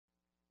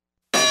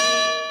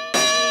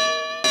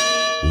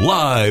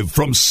Live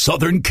from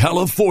Southern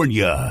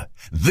California,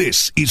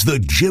 this is the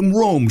Jim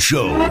Rome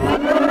Show.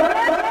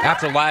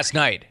 After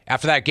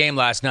that game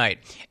last night,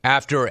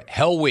 after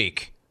Hell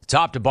Week,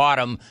 top to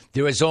bottom,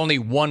 there is only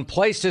one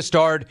place to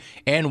start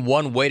and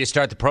one way to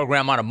start the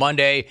program on a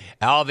Monday.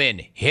 Alvin,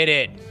 hit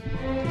it.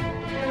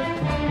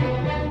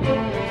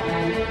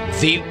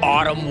 The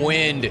autumn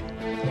wind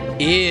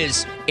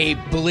is a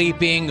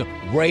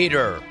bleeping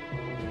Raider.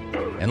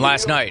 And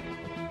last night,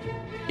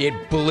 it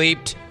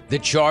bleeped the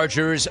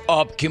Chargers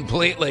up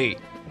completely.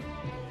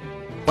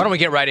 Why don't we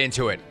get right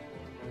into it?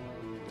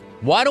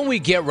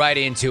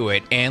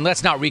 And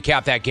let's not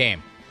recap that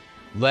game.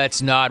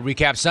 Let's not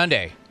recap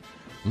Sunday.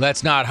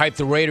 Let's not hype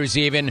the Raiders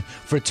even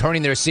for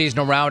turning their season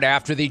around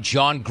after the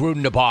John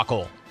Gruden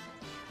debacle.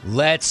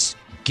 Let's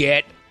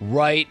get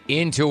right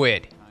into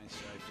it.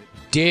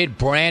 Did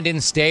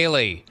Brandon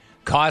Staley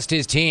cost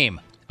his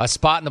team a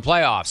spot in the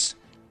playoffs?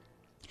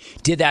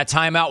 Did that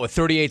timeout with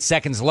 38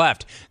 seconds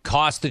left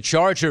cost the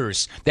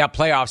Chargers that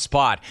playoff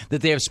spot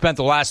that they have spent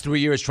the last 3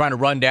 years trying to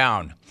run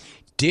down?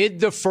 Did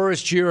the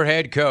first-year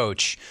head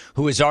coach,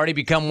 who has already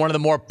become one of the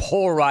more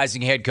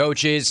polarizing head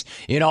coaches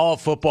in all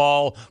of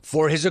football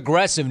for his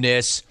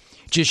aggressiveness,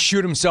 just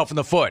shoot himself in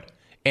the foot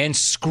and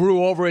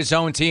screw over his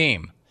own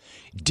team?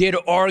 Did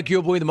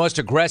arguably the most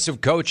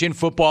aggressive coach in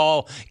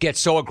football get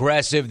so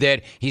aggressive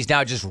that he's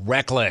now just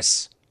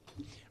reckless?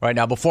 Right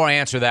now, before I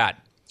answer that,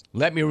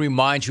 let me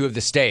remind you of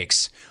the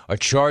stakes. A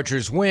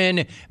Chargers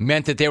win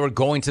meant that they were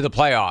going to the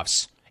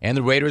playoffs, and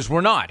the Raiders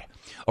were not.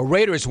 A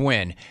Raiders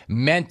win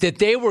meant that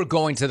they were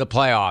going to the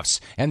playoffs,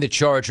 and the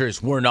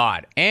Chargers were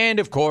not. And,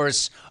 of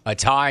course, a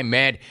tie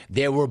meant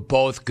they were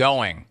both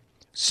going.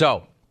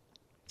 So,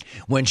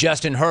 when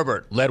Justin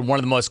Herbert led one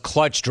of the most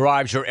clutch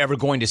drives you're ever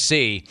going to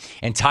see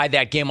and tied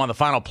that game on the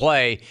final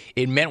play,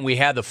 it meant we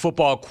had the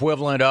football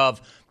equivalent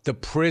of the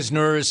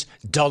prisoner's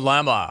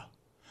dilemma.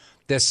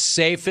 The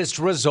safest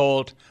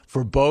result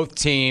for both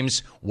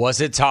teams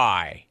was a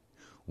tie.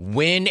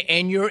 Win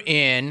and you're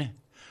in,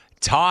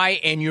 tie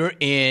and you're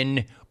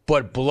in,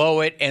 but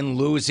blow it and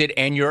lose it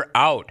and you're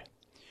out.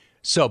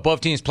 So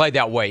both teams played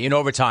that way in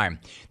overtime.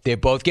 They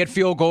both get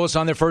field goals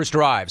on their first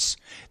drives.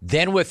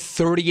 Then with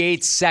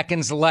 38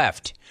 seconds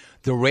left,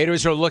 the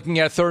Raiders are looking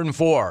at 3rd and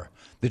 4.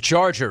 The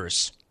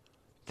Chargers,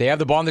 they have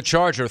the ball on the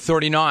Charger,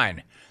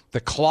 39.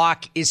 The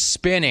clock is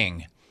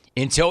spinning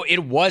until it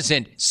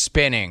wasn't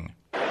spinning.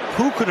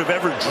 Who could have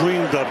ever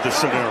dreamed of the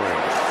scenario?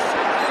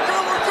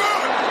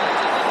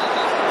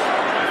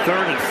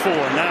 3rd and 4,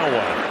 now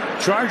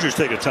what? Chargers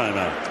take a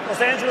timeout. Los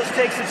Angeles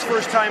takes its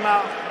first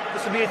timeout.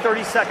 This will be a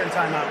 30-second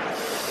timeout.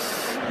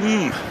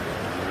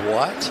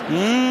 What?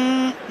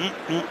 Yeah,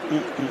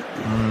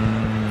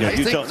 I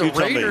think the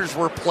Raiders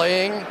were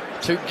playing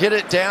to get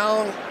it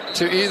down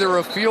to either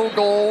a field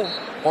goal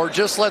or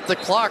just let the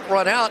clock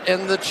run out,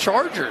 and the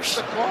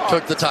Chargers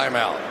took the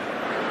timeout.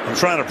 I'm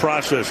trying to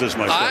process this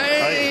myself.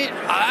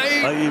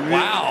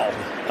 Wow.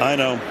 I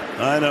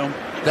know.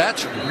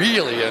 That's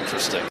really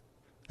interesting.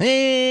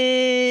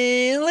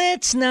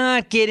 Let's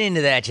not get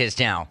into that just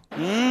now.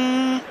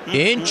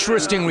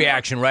 Interesting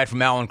reaction right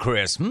from Alan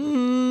Chris. What?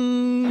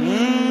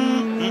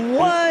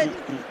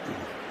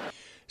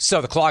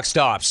 So the clock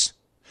stops.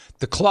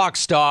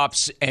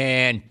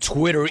 And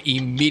Twitter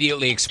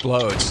immediately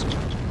explodes.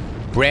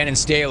 Brandon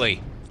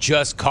Staley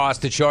just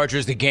cost the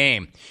Chargers the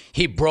game.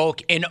 He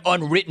broke an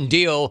unwritten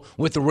deal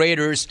with the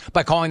Raiders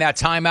by calling that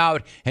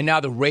timeout, and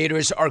now the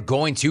Raiders are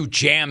going to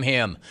jam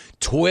him.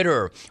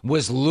 Twitter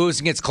was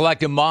losing its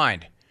collective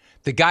mind.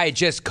 The guy had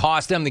just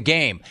cost them the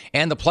game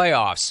and the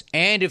playoffs,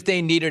 and if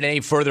they needed any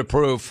further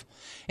proof,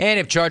 and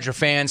if Charger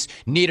fans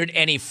needed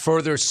any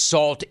further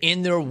salt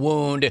in their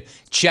wound,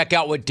 check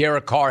out what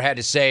Derek Carr had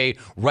to say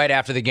right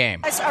after the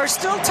game. Are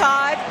still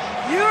tied.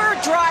 You're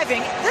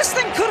driving. This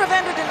thing could have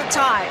ended in a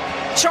tie.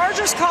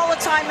 Chargers call a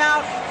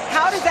timeout.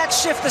 How did that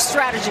shift the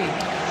strategy?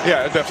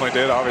 Yeah, it definitely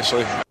did,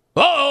 obviously.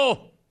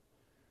 Uh-oh.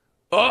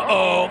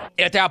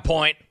 At that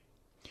point,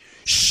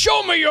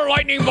 show me your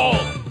lightning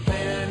bolt.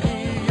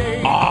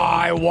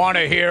 I want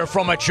to hear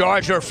from a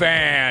Charger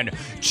fan.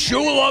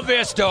 Chula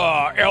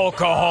Vista, El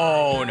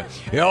Cajon,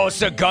 El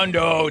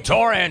Segundo,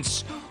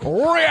 Torrance,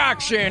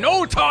 Reaction,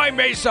 Otay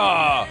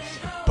Mesa,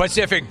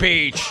 Pacific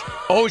Beach,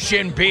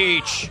 Ocean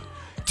Beach,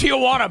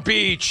 Tijuana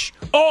Beach,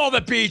 all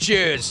the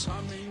beaches.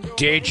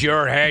 Did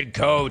your head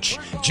coach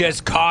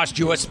just cost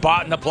you a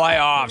spot in the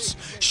playoffs?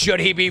 Should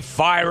he be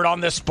fired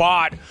on the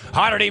spot?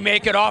 How did he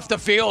make it off the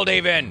field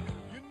even?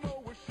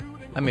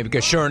 I mean,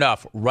 because sure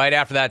enough, right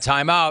after that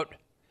timeout,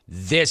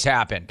 this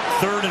happened.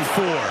 3rd and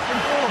 4.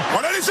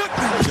 Jones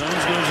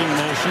goes in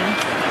motion.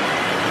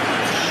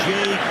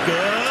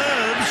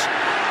 Jacobs.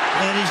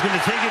 And he's going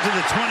to take it to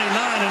the 29,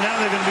 and now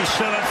they're going to be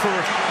set up for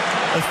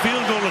a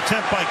field goal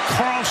attempt by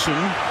Carlson.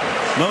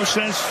 No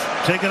sense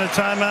taking a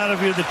timeout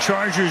if you're the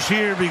Chargers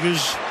here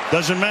because it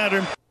doesn't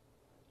matter.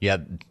 Yeah,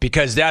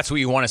 because that's what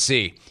you want to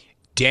see.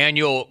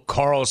 Daniel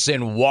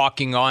Carlson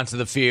walking onto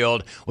the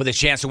field with a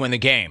chance to win the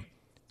game.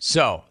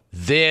 So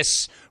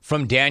This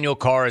from Daniel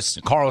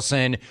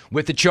Carlson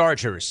with the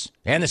Chargers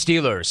and the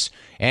Steelers.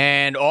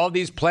 And all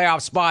these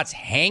playoff spots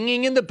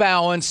hanging in the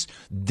balance.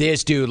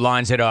 This dude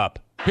lines it up.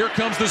 Here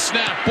comes the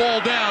snap. Ball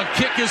down.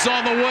 Kick is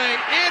on the way.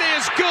 It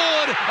is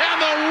good. And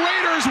the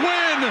Raiders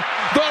win.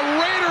 The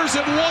Raiders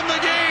have won the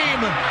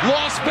game.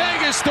 Las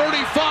Vegas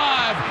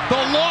 35. The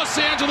Los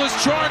Angeles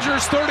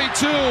Chargers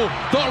 32.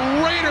 The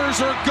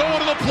Raiders are going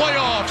to the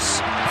playoffs.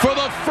 For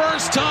the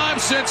first time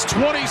since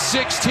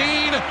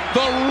 2016,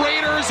 the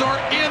Raiders are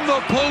in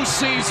the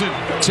postseason.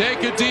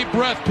 Take a deep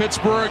breath,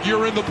 Pittsburgh.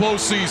 You're in the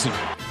postseason.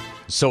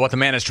 So what the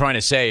man is trying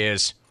to say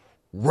is,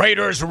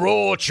 Raiders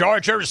rule,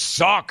 Chargers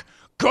suck.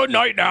 Good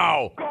night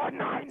now.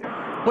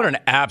 What an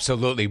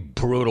absolutely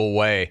brutal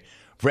way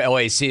for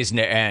LA's season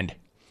to end.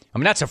 I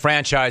mean, that's a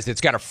franchise that's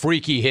got a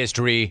freaky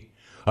history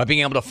of being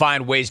able to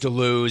find ways to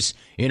lose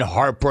in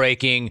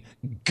heartbreaking,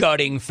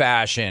 gutting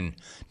fashion.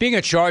 Being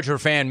a Charger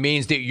fan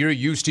means that you're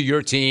used to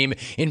your team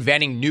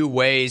inventing new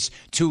ways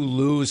to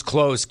lose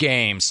close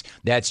games.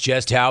 That's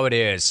just how it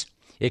is.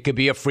 It could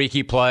be a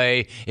freaky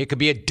play. It could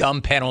be a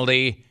dumb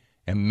penalty.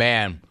 And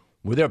man,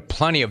 were there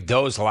plenty of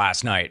those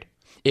last night.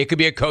 It could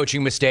be a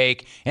coaching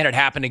mistake, and it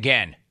happened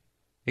again.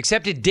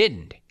 Except it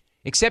didn't.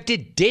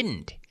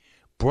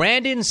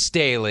 Brandon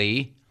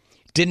Staley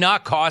did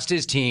not cost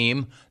his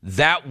team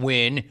that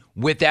win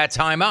with that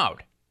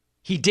timeout.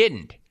 He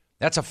didn't.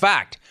 That's a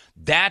fact.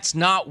 That's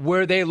not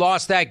where they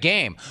lost that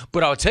game.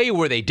 But I'll tell you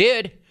where they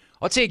did.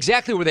 I'll tell you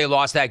exactly where they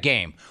lost that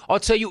game.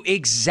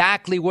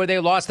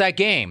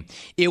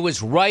 It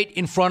was right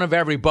in front of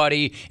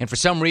everybody, and for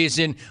some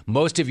reason,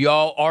 most of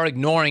y'all are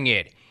ignoring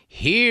it.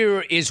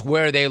 Here is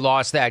where they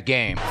lost that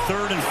game.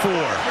 3rd and 4.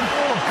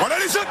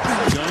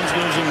 Jones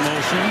goes in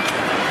motion.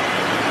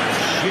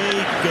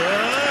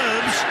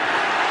 Jacobs.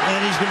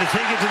 And he's going to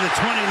take it to the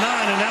 29,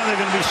 and now they're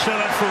going to be set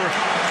up for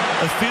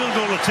a field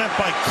goal attempt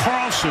by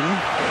Carlson.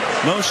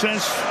 No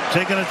sense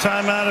taking a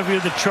timeout if you're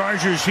the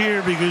Chargers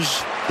here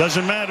because it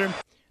doesn't matter.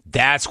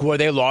 That's where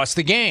they lost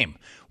the game.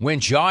 When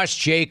Josh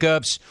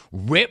Jacobs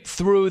ripped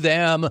through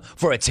them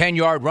for a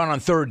 10-yard run on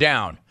 3rd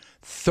down.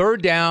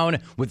 3rd down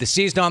with the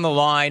season on the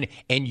line,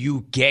 and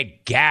you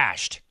get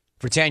gashed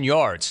for 10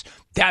 yards.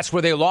 That's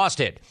where they lost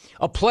it.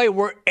 A play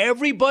where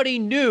everybody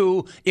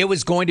knew it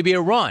was going to be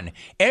a run.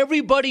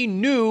 Everybody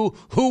knew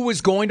who was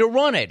going to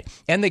run it,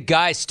 and the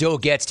guy still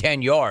gets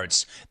 10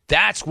 yards.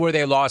 That's where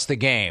they lost the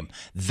game.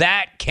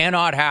 That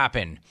cannot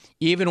happen.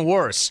 Even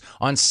worse,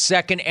 on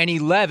 2nd and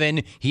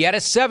 11, he had a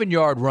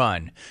 7-yard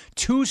run.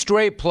 2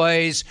 straight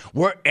plays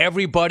where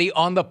everybody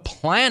on the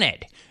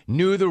planet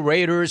knew the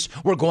Raiders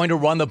were going to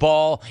run the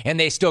ball, and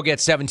they still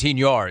get 17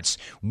 yards.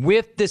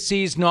 With the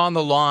season on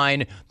the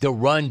line, the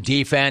run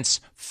defense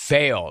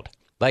failed.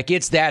 Like,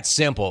 it's that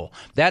simple.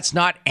 That's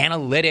not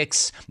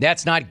analytics.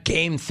 That's not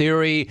game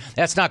theory.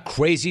 That's not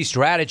crazy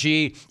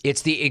strategy.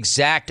 It's the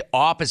exact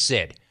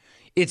opposite.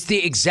 It's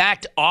the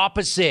exact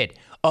opposite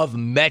of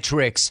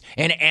metrics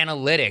and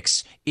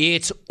analytics.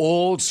 It's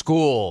old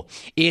school.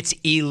 It's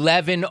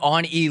 11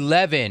 on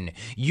 11.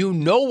 You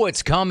know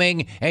what's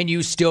coming, and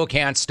you still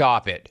can't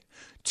stop it.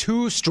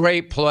 2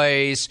 straight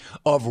plays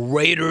of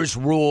Raiders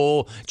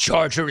rule.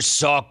 Chargers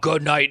suck.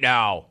 Good night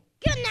now.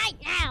 Good night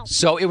now.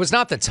 So it was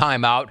not the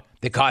timeout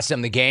that cost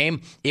them the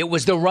game. It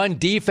was the run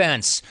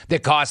defense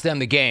that cost them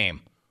the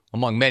game,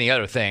 among many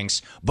other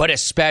things, but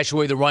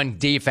especially the run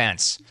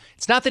defense.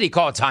 It's not that he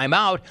called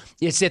timeout.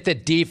 It's that the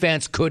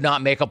defense could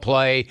not make a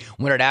play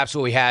when it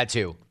absolutely had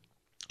to.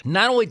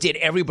 Not only did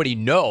everybody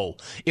know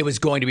it was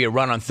going to be a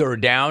run on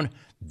 3rd down,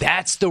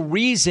 that's the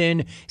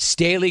reason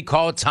Staley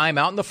called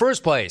timeout in the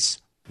first place.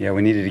 Yeah,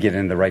 we needed to get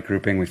into the right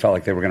grouping. We felt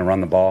like they were going to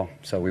run the ball,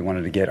 so we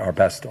wanted to get our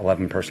best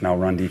 11 personnel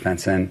run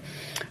defense in,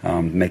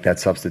 make that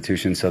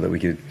substitution so that we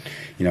could,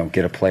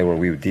 get a play where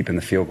we would deepen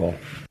the field goal.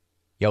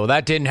 Yeah, well,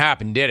 that didn't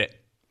happen, did it?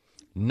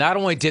 Not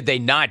only did they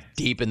not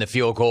deepen the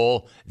field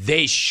goal,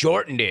 they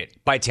shortened it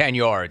by 10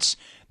 yards.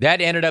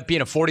 That ended up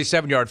being a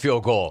 47-yard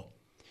field goal.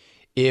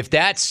 If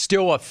that's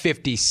still a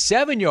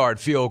 57-yard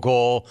field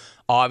goal,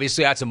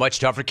 obviously that's a much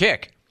tougher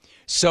kick.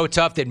 So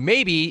tough that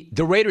maybe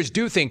the Raiders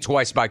do think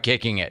twice about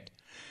kicking it.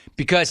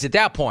 Because at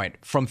that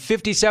point, from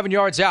 57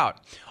 yards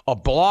out, a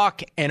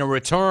block and a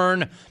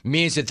return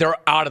means that they're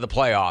out of the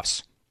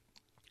playoffs.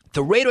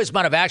 The Raiders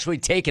might have actually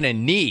taken a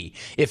knee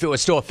if it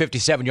was still a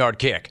 57-yard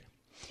kick.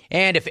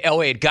 And if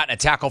LA had gotten a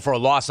tackle for a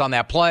loss on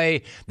that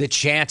play, the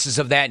chances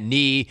of that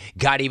knee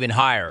got even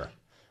higher.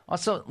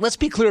 Also, let's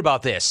be clear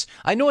about this.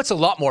 I know it's a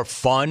lot more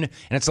fun and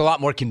it's a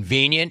lot more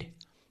convenient,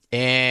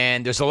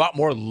 and there's a lot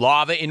more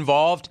lava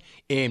involved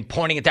in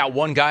pointing at that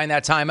one guy in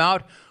that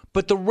timeout,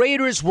 but the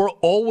Raiders were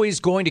always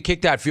going to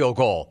kick that field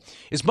goal.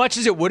 As much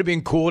as it would have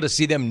been cool to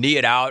see them knee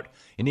it out,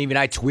 and even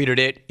I tweeted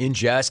it in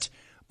jest,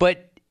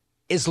 but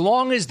as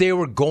long as they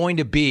were going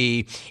to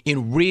be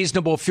in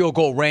reasonable field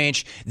goal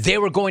range, they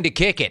were going to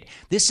kick it.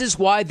 This is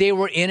why they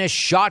were in a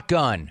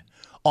shotgun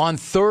on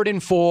 3rd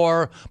and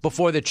 4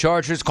 before the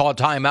Chargers called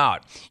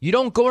timeout. You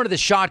don't go into the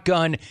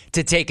shotgun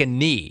to take a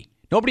knee.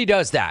 Nobody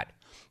does that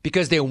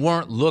because they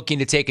weren't looking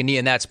to take a knee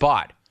in that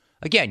spot.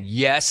 Again,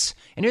 yes,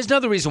 and here's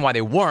another reason why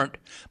they weren't,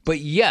 but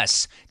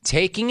yes,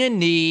 taking a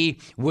knee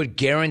would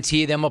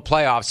guarantee them a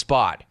playoff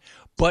spot.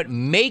 But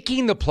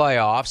making the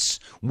playoffs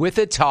with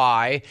a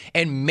tie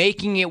and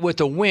making it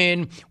with a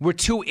win were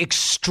two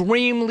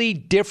extremely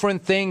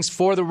different things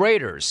for the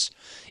Raiders.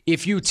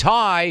 If you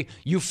tie,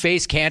 you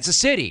face Kansas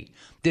City,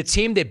 the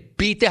team that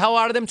beat the hell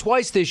out of them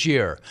twice this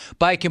year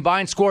by a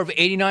combined score of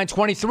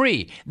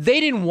 89-23. They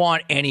didn't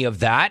want any of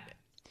that.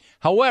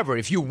 However,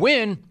 if you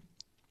win,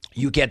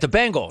 you get the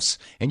Bengals.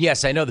 And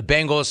yes, I know the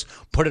Bengals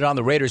put it on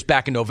the Raiders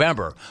back in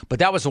November, but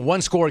that was a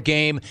one-score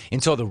game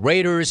until the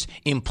Raiders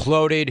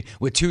imploded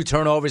with 2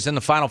 turnovers in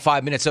the final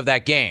 5 minutes of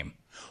that game.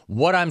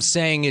 What I'm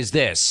saying is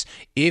this: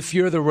 if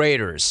you're the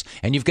Raiders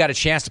and you've got a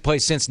chance to play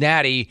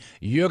Cincinnati,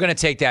 you're going to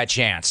take that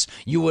chance.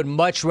 You would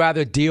much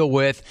rather deal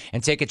with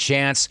and take a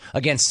chance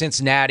against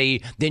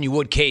Cincinnati than you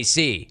would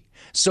KC.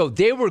 So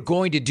they were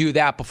going to do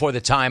that before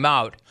the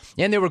timeout,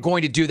 and they were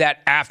going to do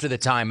that after the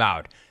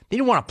timeout. They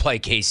didn't want to play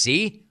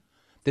KC.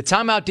 The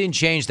timeout didn't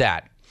change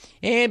that.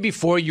 And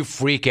before you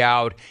freak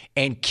out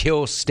and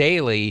kill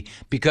Staley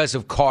because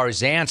of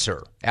Carr's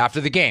answer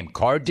after the game,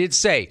 Carr did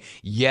say,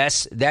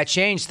 yes, that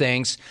changed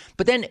things.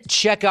 But then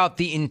check out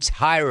the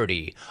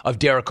entirety of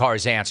Derek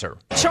Carr's answer.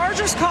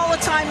 Chargers call a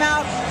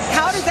timeout.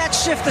 How did that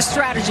shift the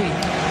strategy?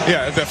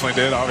 Yeah, it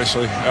definitely did,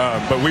 obviously.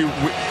 But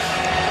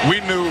we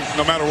knew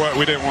no matter what,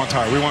 we didn't want to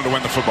tie. We wanted to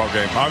win the football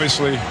game.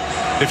 Obviously,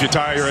 if you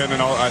tie, you're in,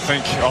 and I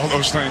think all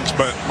those things.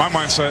 But my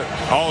mindset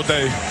all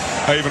day,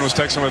 I even was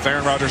texting with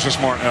Aaron Rodgers this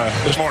morning.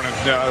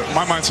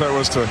 My mindset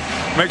was to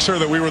make sure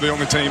that we were the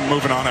only team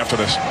moving on after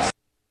this.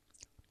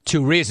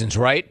 2 reasons,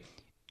 right?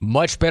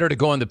 Much better to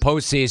go in the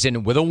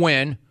postseason with a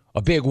win,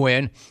 a big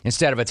win,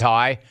 instead of a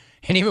tie.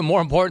 And even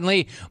more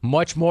importantly,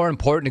 much more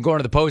important to go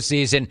into the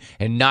postseason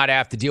and not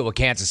have to deal with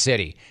Kansas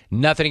City.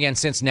 Nothing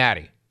against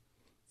Cincinnati.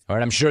 All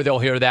right, I'm sure they'll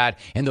hear that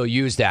and they'll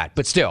use that.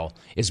 But still,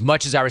 as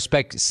much as I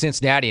respect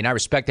Cincinnati and I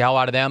respect the hell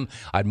out of them,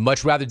 I'd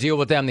much rather deal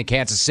with them than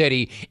Kansas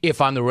City if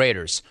I'm the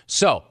Raiders.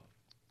 So,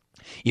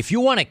 if you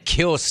want to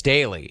kill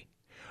Staley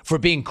for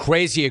being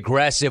crazy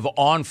aggressive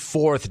on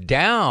 4th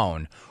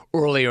down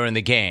earlier in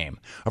the game,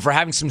 or for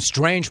having some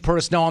strange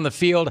personnel on the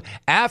field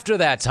after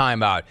that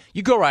timeout,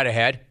 you go right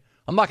ahead.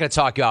 I'm not going to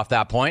talk you off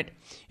that point.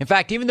 In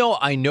fact, even though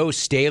I know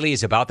Staley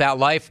is about that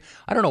life,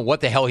 I don't know what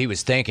the hell he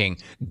was thinking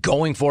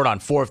going for it on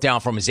 4th down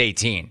from his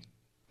 18.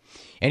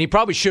 And he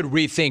probably should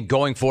rethink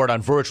going for it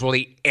on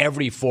virtually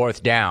every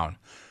 4th down.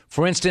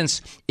 For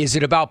instance, is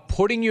it about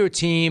putting your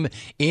team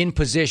in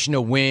position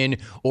to win,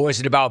 or is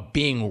it about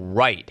being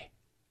right?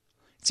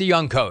 It's a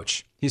young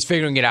coach. He's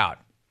figuring it out.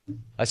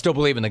 I still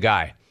believe in the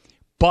guy.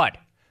 But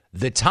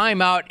the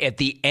timeout at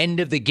the end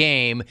of the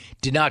game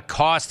did not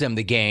cost them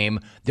the game.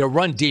 Their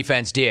run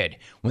defense did.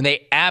 When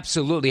they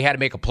absolutely had to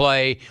make a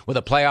play with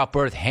a playoff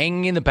berth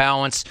hanging in the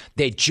balance,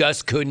 they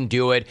just couldn't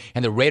do it,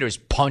 and the Raiders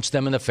punched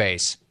them in the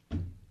face.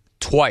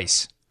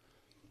 Twice.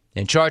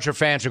 And Charger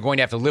fans are going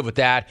to have to live with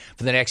that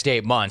for the next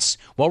 8 months,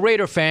 while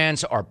Raider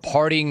fans are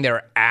partying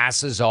their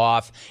asses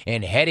off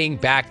and heading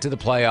back to the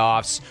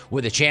playoffs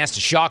with a chance to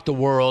shock the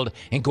world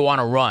and go on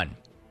a run.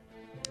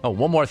 Oh,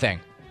 one more thing.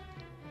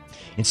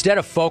 Instead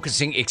of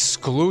focusing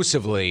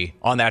exclusively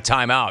on that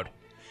timeout,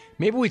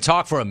 maybe we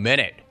talk for a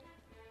minute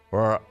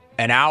or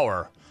an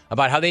hour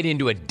about how they didn't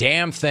do a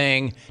damn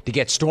thing to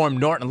get Storm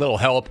Norton a little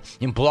help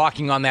in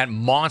blocking on that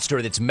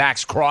monster that's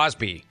Max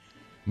Crosby.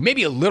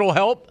 Maybe a little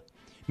help,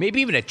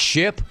 maybe even a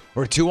chip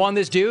or 2 on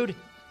this dude.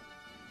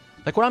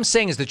 Like, what I'm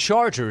saying is the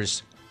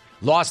Chargers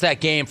lost that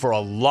game for a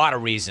lot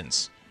of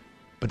reasons,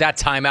 but that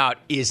timeout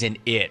isn't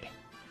it.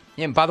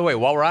 And by the way,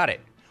 while we're at it,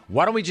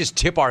 why don't we just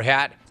tip our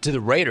hat to the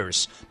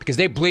Raiders, because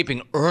they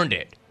bleeping earned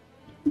it.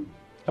 How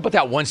about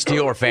that one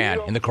Steeler fan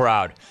in the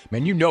crowd?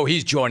 Man, you know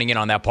he's joining in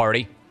on that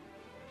party.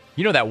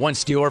 You know that one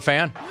Steeler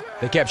fan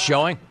they kept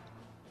showing?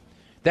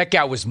 That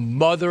guy was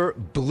mother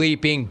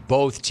bleeping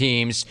both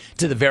teams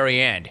to the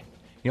very end.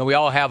 You know, we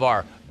all have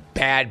our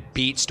bad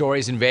beat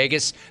stories in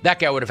Vegas. That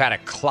guy would have had a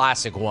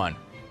classic one.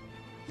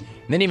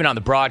 And then even on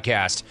the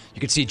broadcast,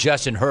 you could see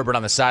Justin Herbert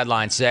on the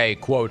sideline say,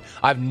 quote,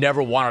 "I've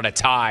never wanted a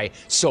tie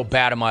so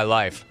bad in my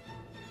life."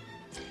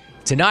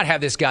 To not have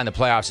this guy in the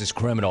playoffs is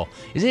criminal.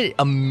 Isn't it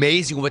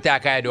amazing what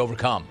that guy had to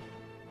overcome?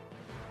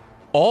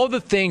 All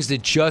the things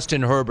that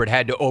Justin Herbert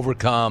had to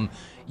overcome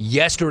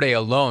yesterday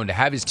alone to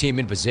have his team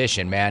in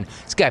position, man.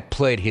 This guy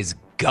played his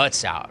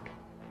guts out.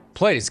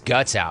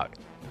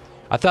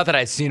 I thought that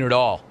I'd seen it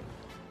all.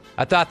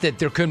 I thought that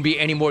there couldn't be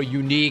any more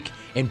unique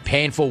and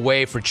painful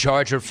way for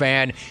Charger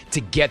fan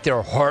to get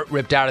their heart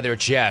ripped out of their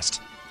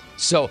chest.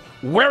 So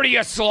where do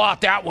you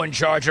slot that one,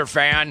 Charger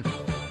fan?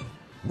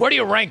 Where do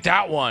you rank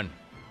that one?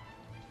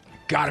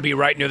 Got to be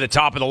right near the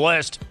top of the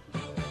list,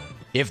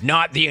 if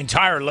not the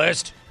entire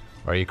list.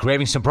 Are you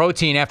craving some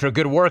protein after a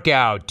good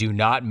workout? Do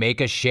not make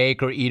a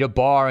shake or eat a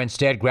bar.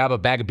 Instead, grab a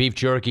bag of beef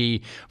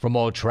jerky from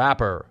Old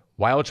Trapper.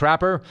 Why Old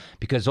Trapper?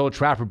 Because Old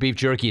Trapper beef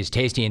jerky is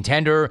tasty and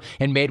tender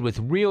and made with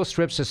real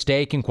strips of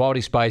steak and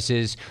quality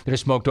spices that are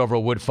smoked over a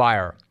wood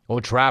fire.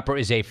 Old Trapper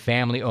is a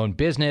family-owned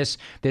business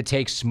that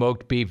takes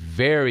smoked beef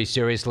very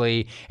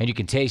seriously, and you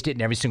can taste it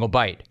in every single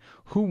bite.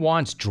 Who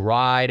wants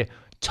dried,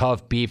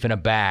 tough beef in a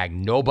bag?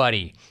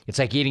 Nobody. It's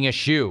like eating a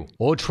shoe.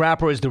 Old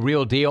Trapper is the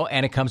real deal,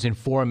 and it comes in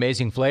 4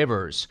 amazing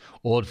flavors.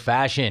 Old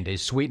Fashioned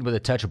is sweetened with a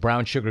touch of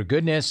brown sugar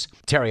goodness,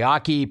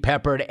 teriyaki,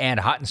 peppered, and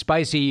hot and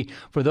spicy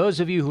for those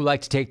of you who like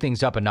to take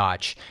things up a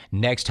notch.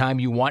 Next time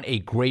you want a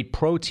great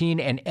protein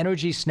and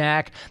energy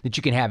snack that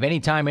you can have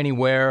anytime,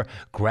 anywhere,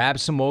 grab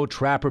some Old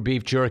Trapper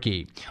beef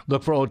jerky.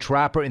 Look for Old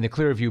Trapper in the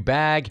Clearview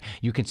bag.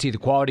 You can see the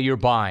quality you're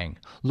buying.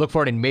 Look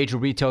for it in major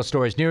retail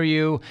stores near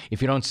you.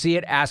 If you don't see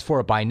it, ask for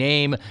it by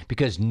name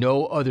because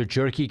no other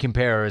jerky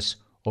compares.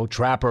 Old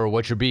Trapper,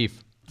 what's your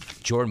beef?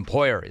 Jordan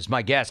Poyer is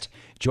my guest.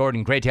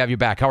 Jordan, great to have you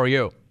back. How are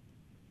you?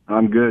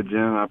 I'm good,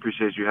 Jim. I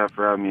appreciate you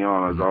for having me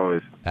on, as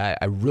always.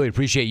 I really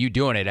appreciate you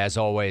doing it, as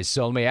always.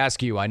 So let me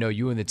ask you, I know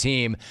you and the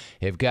team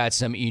have got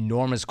some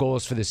enormous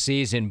goals for the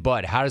season,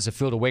 but how does it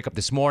feel to wake up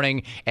this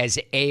morning as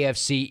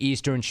AFC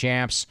Eastern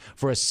champs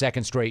for a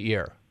second straight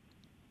year?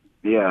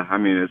 Yeah, I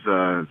mean,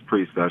 it's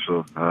pretty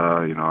special.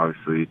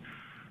 Obviously,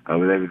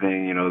 with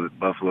everything, that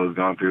Buffalo's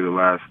gone through the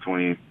last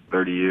 20,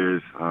 30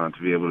 years, to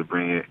be able to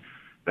bring it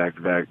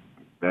back-to-back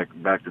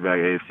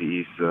AFC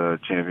East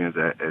champions,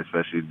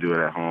 especially to do it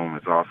at home,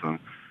 it's awesome.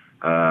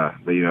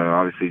 But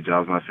obviously,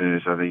 job's not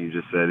finished. I think you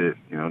just said it.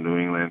 New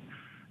England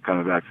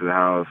coming back to the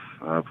house,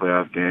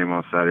 playoff game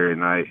on Saturday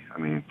night. I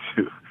mean,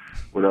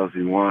 what else do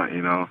you want?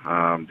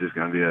 Just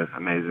going to be an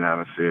amazing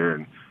atmosphere,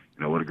 and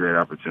what a great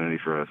opportunity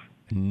for us.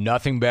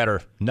 Nothing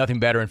better. Nothing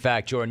better. In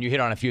fact, Jordan, you hit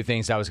on a few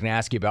things I was going to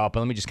ask you about,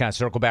 but let me just kind of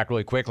circle back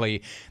really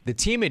quickly. The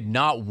team had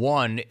not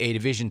won a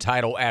division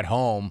title at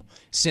home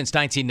since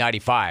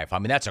 1995. I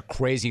mean, that's a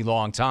crazy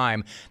long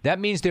time. That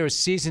means there are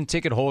season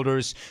ticket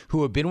holders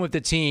who have been with the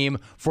team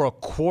for a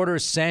quarter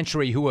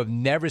century who have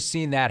never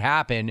seen that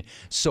happen.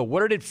 So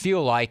what did it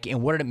feel like,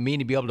 and what did it mean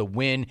to be able to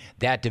win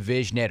that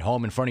division at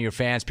home in front of your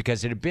fans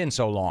because it had been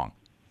so long?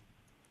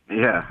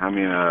 Yeah, I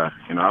mean, I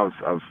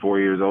was 4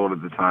 years old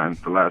at the time,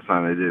 the last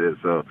time they did it,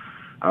 so it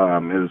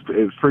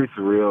was pretty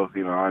surreal,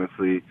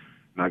 honestly.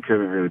 And I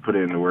couldn't really put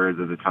it into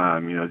words at the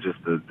time,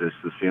 just the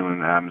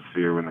feeling, the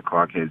atmosphere when the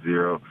clock hit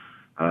zero.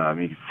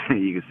 You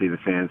could see the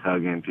fans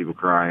hugging, people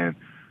crying.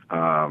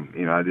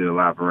 I did a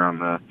lap around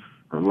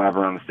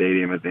the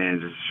stadium at the end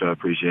just to show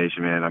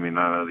appreciation, man. I mean,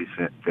 I know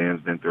these fans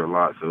been through a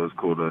lot, so it was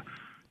cool to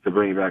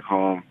bring it back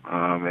home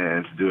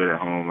and to do it at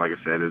home. Like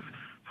I said, it's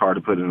hard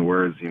to put into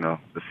words, the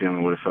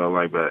feeling what it felt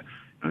like, but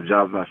the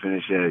job's not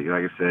finished yet.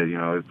 Like I said,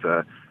 it's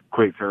a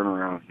quick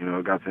turnaround.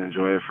 Got to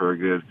enjoy it for a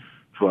good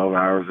 12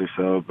 hours or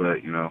so,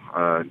 but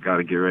got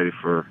to get ready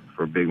for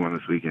a big one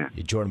this weekend.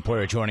 Jordan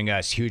Poyer joining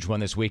us, huge one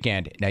this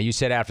weekend. Now, you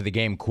said after the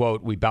game,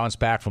 quote, "We bounced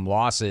back from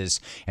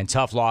losses and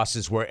tough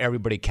losses where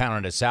everybody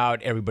counted us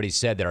out. Everybody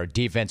said that our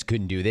defense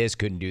couldn't do this,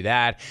 couldn't do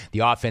that. The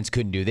offense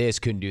couldn't do this,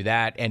 couldn't do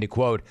that." End of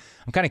quote.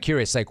 I'm kind of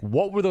curious,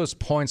 what were those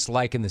points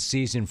like in the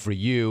season for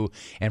you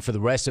and for the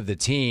rest of the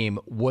team?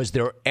 Was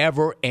there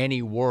ever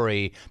any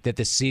worry that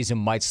the season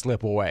might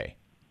slip away?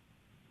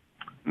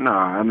 No,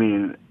 I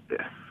mean,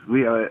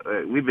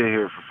 we've been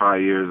here for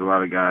 5 years. A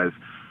lot of guys,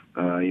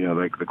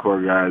 like the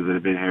core guys that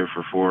have been here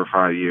for 4 or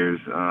 5 years,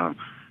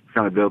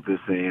 kind of built this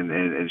thing.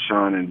 And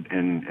Sean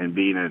and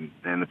Bean and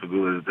the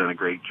Pegulas have done a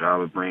great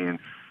job of bringing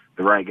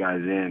the right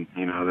guys in,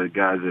 the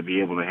guys that be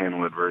able to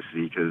handle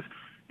adversity. Because,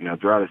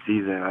 throughout a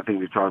season, I think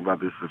we've talked about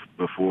this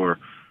before,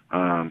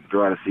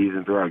 throughout a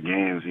season, throughout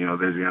games,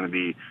 there's going to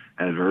be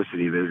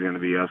adversity. There's going to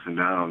be ups and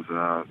downs.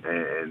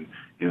 And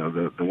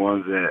the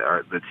ones that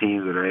are the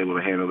teams that are able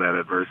to handle that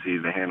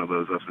adversity, to handle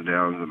those ups and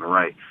downs in the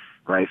right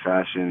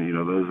fashion,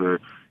 those are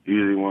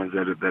usually ones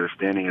that are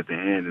standing at the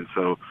end. And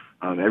so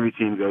every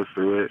team goes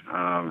through it,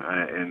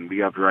 and we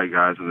got the right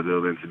guys in the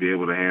building to be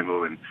able to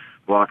handle and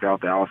block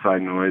out the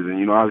outside noise.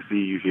 And, obviously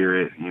you hear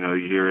it,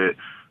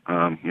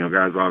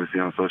 guys obviously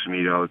on social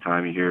media all the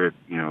time, you hear it,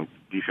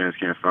 defense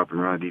can't stop the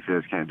run,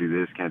 defense can't do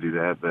this, can't do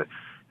that. But,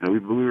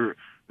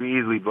 we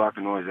easily blocked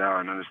the noise out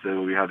and understood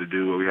what we had to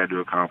do, what we had to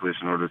accomplish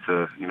in order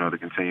to, to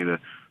continue to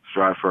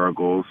strive for our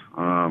goals.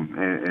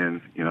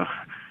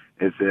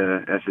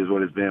 That's just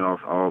what it's been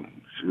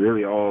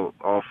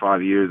all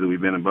 5 years that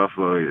we've been in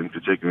Buffalo, in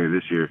particular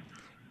this year.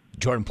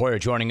 Jordan Poyer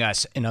joining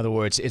us. In other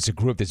words, it's a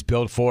group that's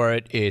built for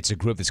it. It's a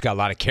group that's got a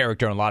lot of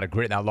character and a lot of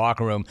grit in that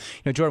locker room.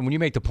 Jordan, when you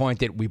make the point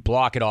that we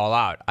block it all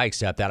out, I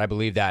accept that. I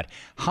believe that.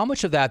 How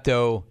much of that,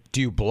 though,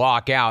 do you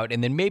block out?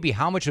 And then maybe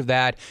how much of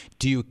that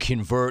do you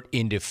convert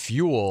into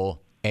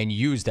fuel and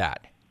use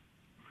that?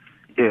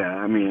 Yeah,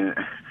 I mean,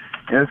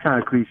 that's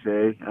kind of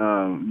cliche,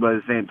 but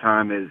at the same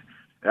time,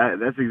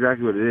 that's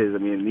exactly what it is. I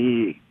mean,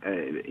 me,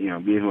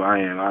 being who I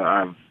am,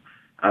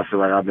 I feel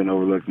like I've been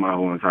overlooked my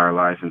whole entire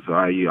life, and so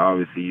I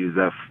obviously use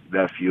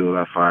that fuel,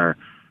 that fire,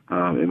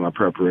 in my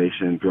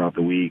preparation throughout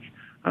the week,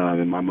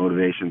 and my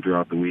motivation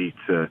throughout the week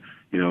to,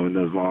 in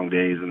those long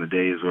days and the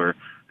days where,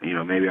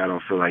 maybe I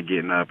don't feel like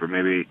getting up, or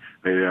maybe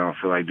I don't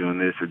feel like doing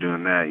this or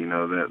doing that.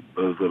 That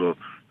those little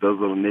those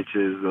little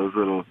niches, those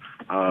little,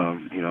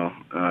 those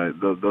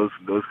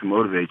can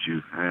motivate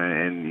you.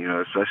 And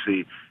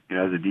especially,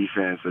 as a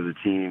defense, as a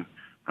team,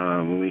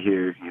 when we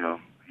hear,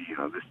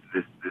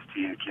 this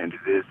team can't do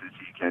this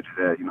team can't do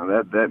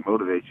that, that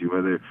motivates you,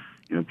 whether,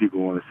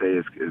 people want to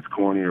say it's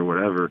corny or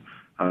whatever.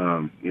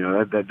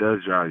 That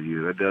does drive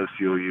you, that does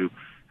fuel you,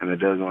 and it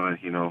does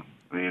want to,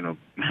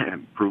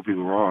 prove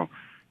people wrong.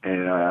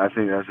 And I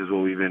think that's just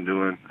what we've been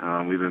doing.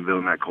 We've been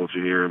building that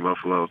culture here in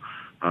Buffalo.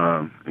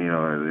 And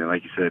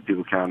like you said,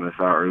 people counted us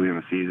out early in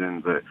the season,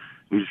 but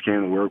we just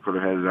came to work, put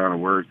our heads down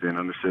and worked, and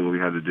understood what we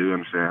had to do,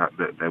 understand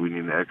that we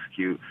needed to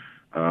execute,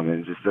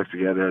 and just stuck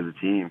together as a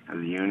team, as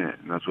a unit,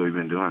 and that's what we've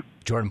been doing.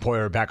 Jordan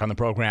Poyer back on the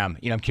program.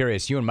 I'm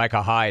curious, you and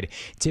Micah Hyde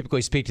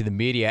typically speak to the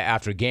media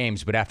after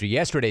games, but after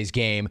yesterday's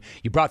game,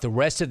 you brought the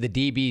rest of the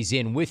DBs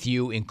in with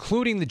you,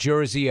 including the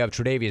jersey of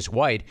Tre'Davious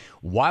White.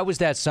 Why was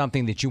that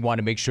something that you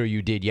wanted to make sure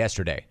you did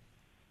yesterday?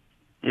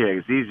 Yeah,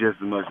 because he's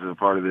just as much as a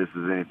part of this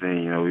as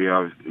anything. We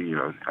always,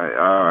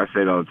 I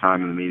say it all the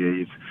time in the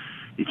media.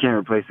 You can't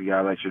replace a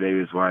guy like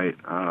Tre'Davious White.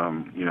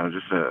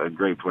 Just a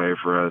great player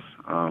for us,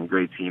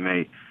 great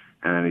teammate,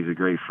 and he's a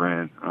great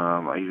friend.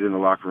 He's in the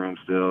locker room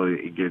still,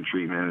 getting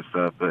treatment and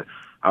stuff, but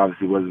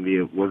obviously wasn't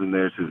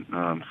there to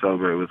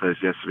celebrate with us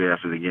yesterday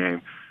after the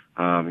game.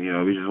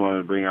 We just wanted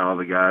to bring out all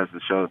the guys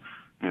and show,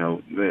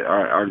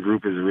 our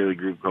group is a really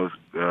close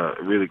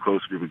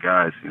group of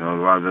guys. A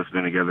lot of us have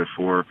been together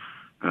for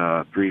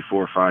 3,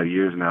 4, 5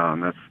 years now,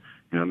 and that's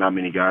not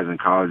many guys in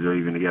college are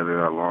even together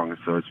that long. And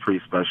so it's a pretty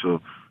special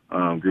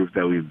group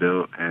that we've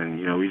built, and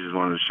we just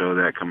wanted to show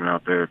that coming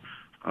out there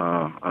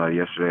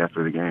yesterday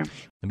after the game.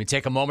 Let me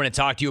take a moment and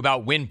talk to you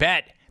about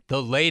WynnBET,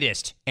 the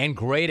latest and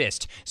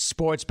greatest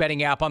sports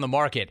betting app on the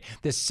market.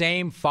 The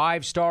same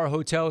 5-star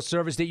hotel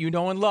service that you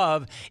know and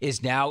love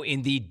is now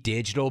in the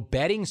digital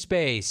betting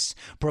space,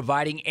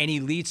 providing an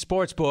elite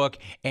sportsbook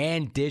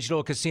and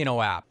digital casino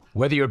app.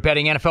 Whether you're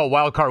betting NFL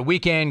Wildcard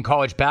Weekend,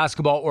 college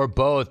basketball, or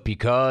both,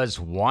 because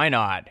why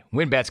not?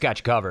 WynnBET's got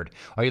you covered.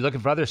 Are you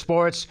looking for other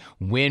sports?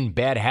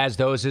 WynnBET has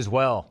those as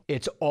well.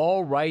 It's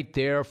all right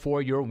there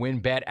for your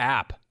WynnBET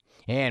app.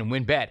 And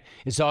WynnBET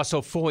is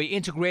also fully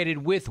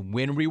integrated with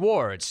Wynn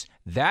Rewards.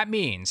 That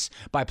means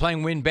by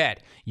playing WynnBET,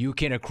 you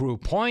can accrue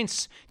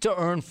points to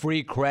earn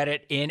free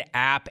credit in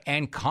app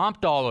and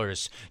comp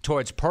dollars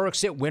towards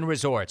perks at Wynn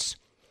Resorts.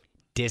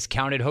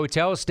 Discounted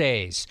hotel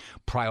stays,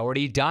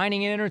 priority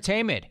dining and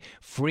entertainment,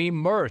 free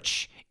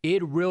merch.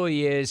 It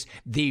really is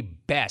the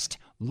best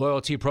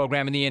loyalty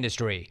program in the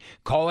industry.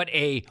 Call it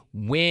a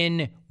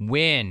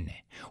win-win.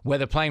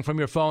 Whether playing from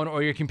your phone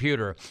or your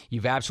computer,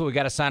 you've absolutely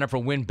got to sign up for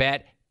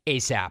WynnBET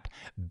ASAP.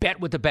 Bet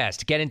with the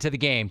best. Get into the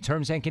game.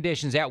 Terms and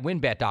conditions at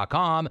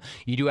wynnbet.com.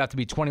 You do have to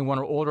be 21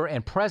 or older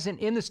and present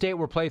in the state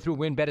where playthrough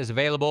WynnBET is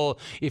available.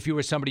 If you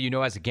or somebody you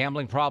know has a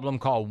gambling problem,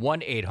 call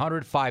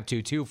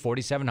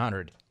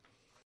 1-800-522-4700.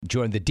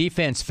 Jordan, the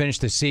defense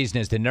finished the season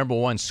as the number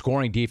 1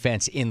 scoring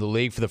defense in the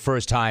league for the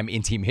first time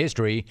in team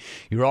history.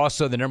 You're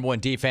also the number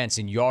 1 defense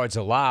in yards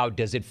allowed.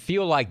 Does it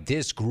feel like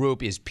this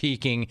group is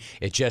peaking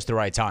at just the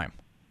right time?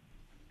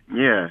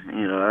 Yeah,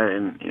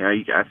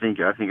 I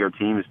think our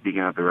team is peaking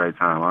at the right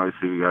time.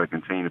 Obviously, we got to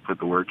continue to put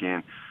the work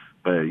in,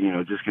 but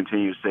just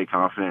continue to stay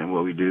confident in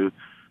what we do,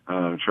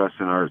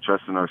 trusting our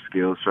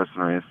skills,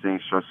 trusting our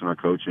instincts, trusting our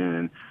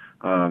coaching,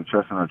 and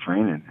trusting our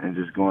training, and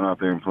just going out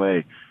there and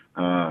play.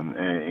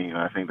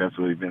 I think that's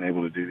what we've been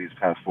able to do these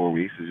past 4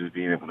 weeks, is just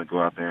being able to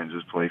go out there and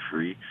just play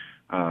free,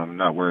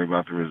 not worry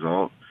about the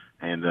result.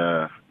 And,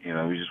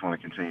 we just want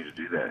to continue to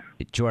do that.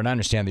 Jordan, I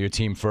understand that you're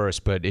team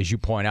first, but as you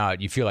point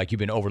out, you feel like you've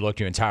been overlooked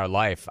your entire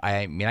life.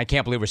 I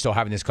can't believe we're still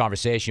having this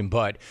conversation,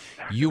 but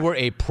you were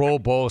a Pro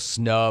Bowl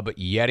snub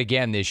yet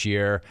again this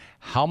year.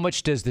 How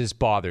much does this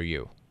bother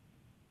you?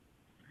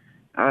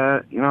 I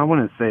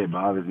wouldn't say it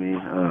bothers me.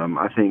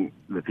 I think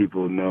the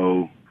people who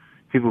know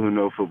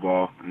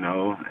football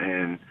know,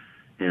 and,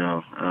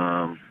 yeah.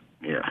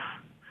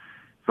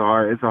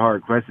 It's a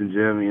hard question,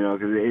 Jim.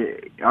 Because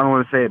I don't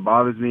want to say it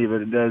bothers me,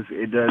 but it does.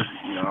 It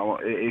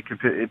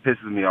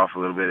pisses me off a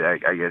little bit.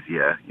 I guess,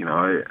 yeah. You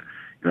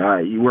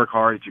work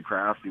hard at your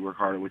craft. You work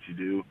hard at what you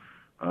do.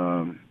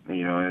 And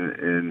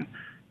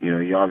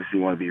you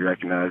obviously want to be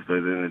recognized. But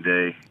at the end of the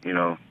day,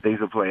 things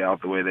will play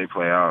out the way they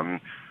play out.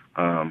 And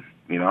I'm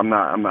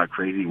not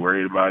crazy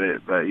worried about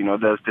it. But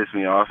it does piss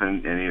me off,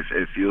 and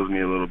it fuels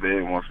me a little bit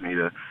and wants me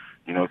to,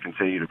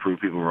 continue to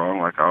prove people wrong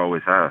like I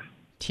always have.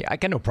 Yeah, I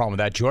got no problem with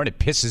that, Jordan. It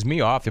pisses me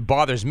off. It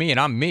bothers me, and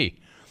I'm me.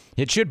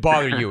 It should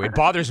bother you. It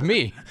bothers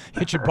me.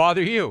 It should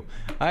bother you.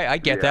 I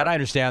get that. I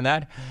understand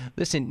that.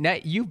 Listen,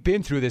 Nat, you've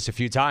been through this a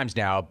few times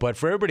now, but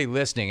for everybody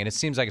listening, and it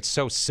seems like it's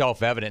so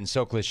self-evident and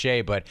so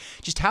cliche, but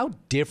just how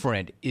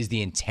different is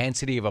the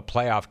intensity of a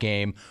playoff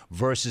game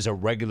versus a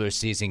regular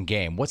season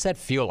game? What's that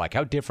feel like?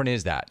 How different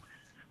is that?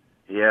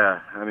 Yeah,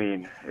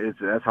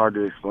 that's hard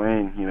to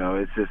explain.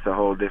 It's just a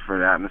whole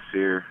different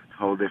atmosphere, a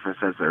whole different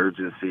sense of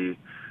urgency.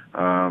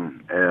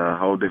 A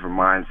whole different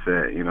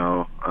mindset,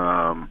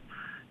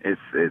 it's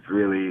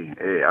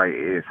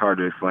hard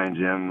to explain,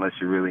 Jim, unless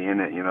you're really in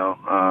it,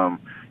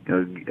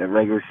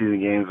 regular season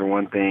games are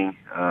one thing.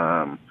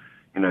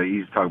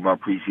 You talk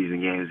about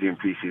preseason games. Even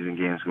preseason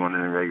games going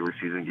into regular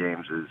season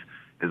games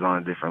is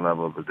on a different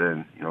level. But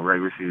then,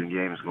 regular season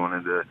games going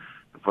into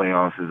the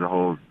playoffs is a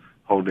whole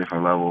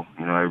different level.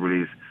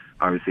 Everybody's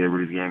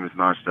game is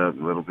notched up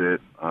a little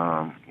bit.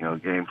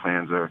 Game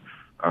plans are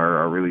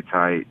really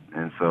tight,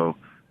 and so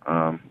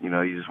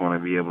you just want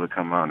to be able to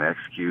come out and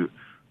execute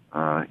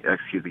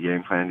the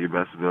game plan to your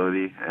best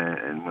ability.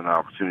 And when the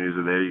opportunities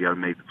are there, you got to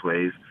make the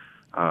plays.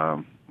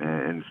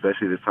 And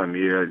especially this time of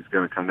year, it's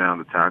going to come down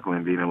to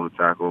tackling, being able to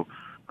tackle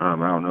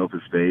out in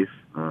open space,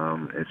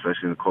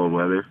 especially in the cold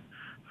weather.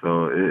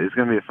 So it's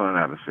going to be a fun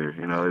atmosphere.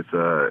 It's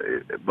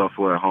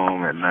Buffalo at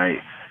home at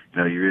night.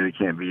 You really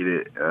can't beat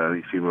it.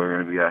 These people are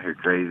going to be out here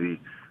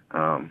crazy.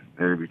 They're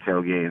going to be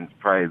tailgating.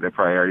 They're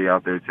probably already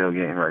out there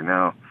tailgating right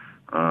now.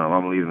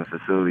 I'm leaving the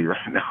facility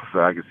right now,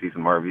 so I can see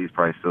some RVs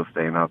probably still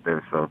staying out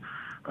there. So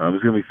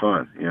it's going to be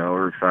fun.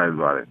 We're excited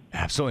about it.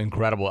 Absolutely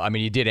incredible. I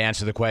mean, you did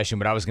answer the question,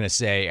 but I was going to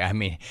say,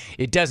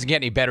 it doesn't get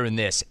any better than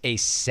this. A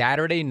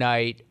Saturday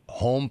night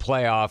home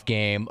playoff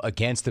game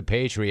against the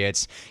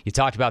Patriots. You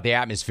talked about the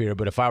atmosphere,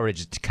 but if I were to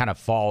just kind of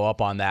follow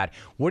up on that,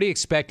 what are you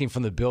expecting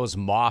from the Bills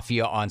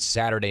Mafia on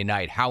Saturday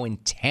night? How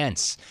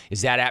intense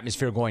is that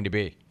atmosphere going to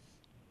be?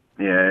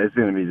 Yeah, it's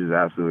going to be just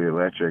absolutely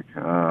electric.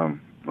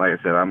 Like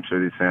I said, I'm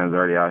sure these fans are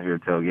already out here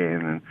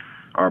tailgating and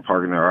are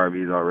parking their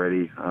RVs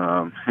already.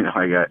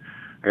 I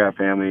got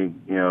family.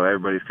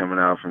 Everybody's coming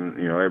out from.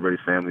 Everybody's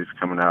family's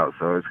coming out,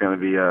 so it's going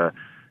to be a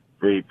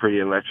pretty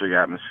electric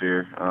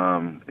atmosphere.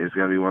 It's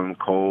going to be one of them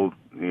cold,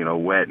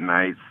 wet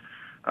nights.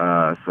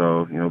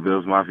 So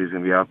Bills Mafia is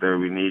going to be out there.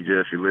 We need you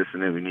if you're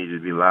listening. We need you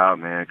to be loud,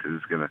 man, because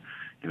it's going to.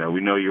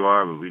 We know you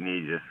are, but we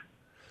need you.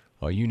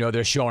 Well,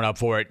 they're showing up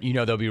for it.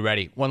 They'll be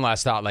ready. One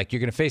last thought. You're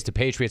going to face the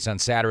Patriots on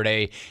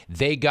Saturday.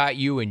 They got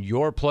you in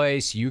your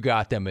place. You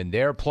got them in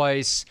their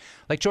place.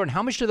 Jordan,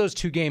 how much do those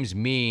two games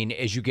mean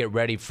as you get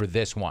ready for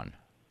this one?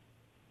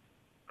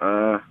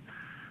 To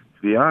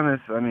be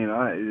honest, I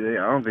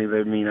don't think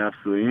they mean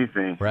absolutely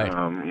anything. Right.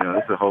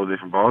 It's a whole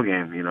different ball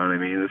game. You know what I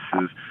mean? This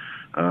is.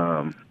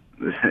 I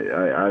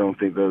don't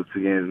think those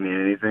two games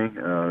mean anything.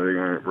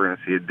 We're going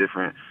to see a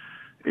different.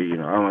 I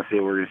don't want to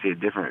say we're going to see a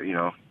different,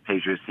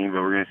 Patriots team,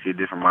 but we're going to see a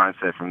different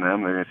mindset from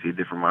them. They're going to see a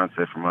different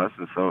mindset from us,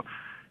 and so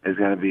it's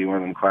going to be one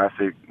of them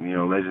classic,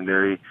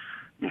 legendary,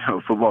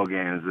 football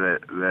games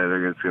that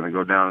are going to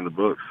go down in the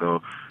book.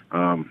 So,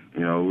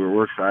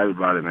 we're excited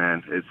about it,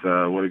 man. It's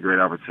what a great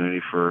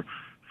opportunity for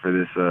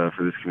this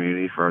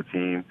community, for our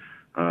team.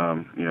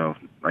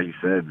 Like you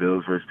said,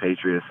 Bills versus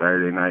Patriots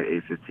Saturday night,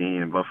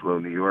 8:15 in Buffalo,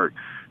 New York.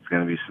 It's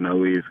going to be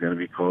snowy. It's going to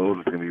be cold.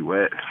 It's going to be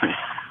wet.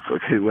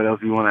 Okay, what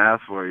else do you want to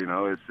ask for?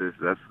 That's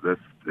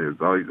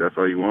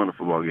all you want in a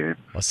football game.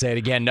 I'll say it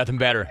again. Nothing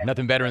better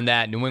than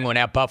that. New England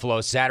at Buffalo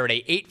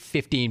Saturday,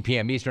 8:15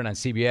 p.m. Eastern on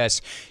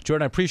CBS.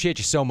 Jordan, I appreciate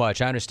you so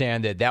much. I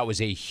understand that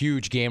was a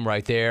huge game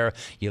right there.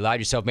 You allowed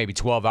yourself maybe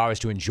 12 hours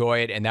to enjoy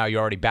it, and now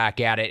you're already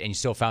back at it, and you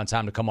still found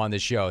time to come on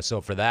this show.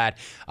 So for that,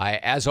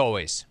 as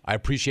always, I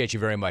appreciate you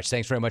very much.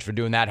 Thanks very much for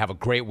doing that. Have a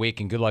great week,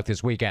 and good luck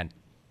this weekend.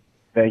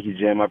 Thank you,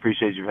 Jim. I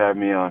appreciate you for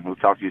having me on. We'll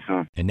talk to you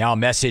soon. And now a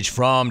message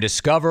from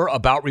Discover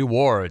about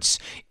rewards.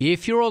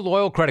 If you're a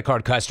loyal credit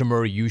card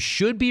customer, you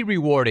should be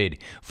rewarded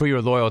for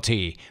your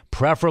loyalty,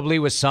 preferably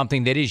with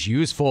something that is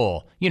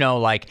useful,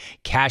 like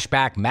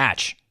Cashback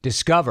Match.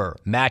 Discover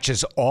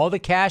matches all the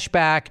cash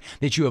back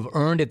that you have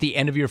earned at the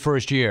end of your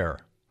first year.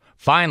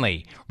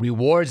 Finally,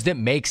 rewards that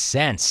make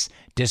sense.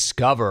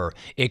 Discover.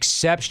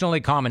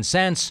 Exceptionally common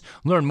sense.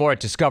 Learn more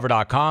at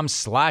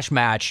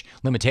discover.com/match.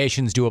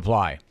 Limitations do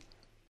apply.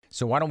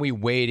 So why don't we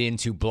wade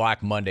into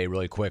Black Monday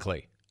really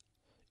quickly?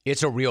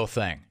 It's a real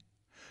thing.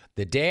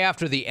 The day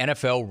after the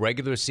NFL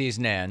regular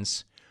season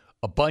ends,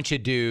 a bunch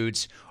of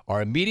dudes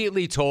are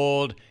immediately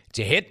told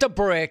to hit the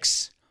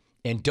bricks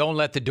and don't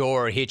let the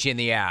door hit you in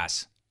the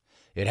ass.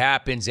 It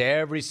happens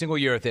every single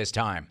year at this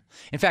time.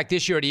 In fact,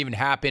 this year it even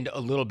happened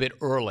a little bit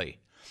early.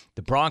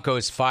 The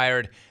Broncos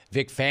fired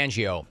Vic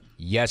Fangio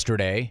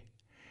yesterday.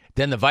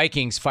 Then the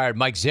Vikings fired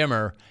Mike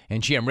Zimmer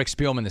and GM Rick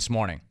Spielman this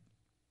morning.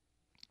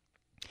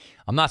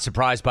 I'm not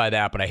surprised by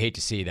that, but I hate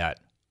to see that.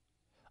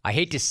 I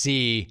hate to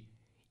see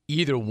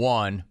either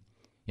one,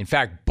 in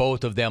fact,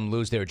 both of them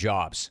lose their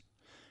jobs.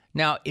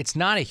 Now, it's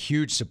not a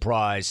huge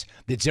surprise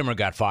that Zimmer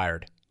got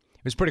fired.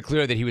 It was pretty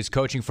clear that he was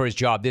coaching for his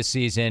job this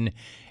season,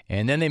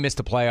 and then they missed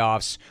the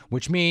playoffs,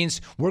 which means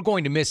we're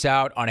going to miss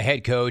out on a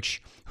head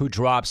coach who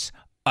drops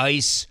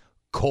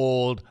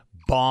ice-cold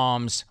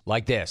bombs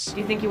like this.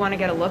 Do you think you want to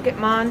get a look at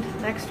Mond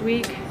next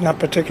week? Not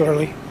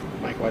particularly.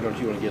 Mike, why don't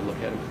you want to get a look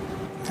at him?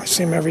 I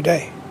see him every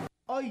day.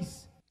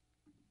 Ice.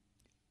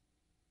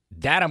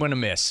 That I'm going to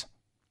miss.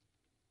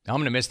 I'm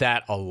going to miss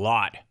that a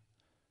lot.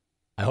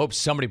 I hope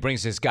somebody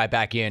brings this guy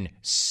back in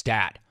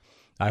stat.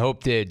 I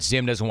hope that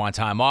Zim doesn't want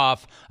time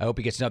off. I hope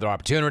he gets another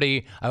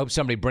opportunity. I hope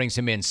somebody brings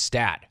him in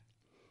stat.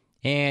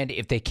 And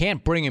if they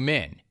can't bring him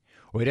in,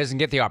 or he doesn't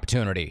get the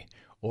opportunity,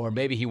 or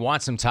maybe he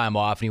wants some time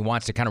off and he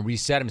wants to kind of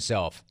reset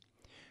himself,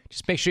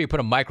 Just make sure you put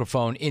a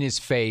microphone in his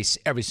face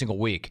every single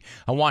week.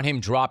 I want him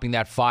dropping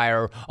that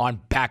fire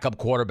on backup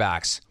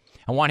quarterbacks.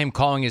 I want him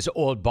calling his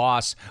old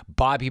boss,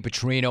 Bobby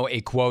Petrino,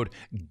 a, quote,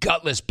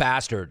 gutless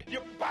bastard.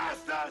 You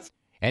bastards!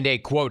 And a,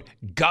 quote,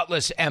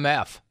 gutless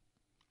MF.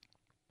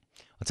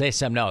 I'll tell you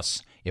something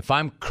else. If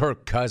I'm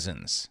Kirk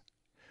Cousins,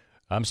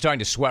 I'm starting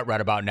to sweat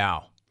right about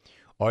now.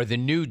 Are the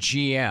new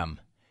GM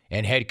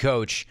and head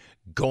coach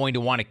going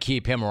to want to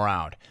keep him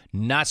around?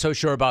 Not so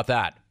sure about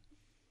that.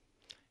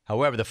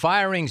 However, the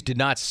firings did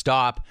not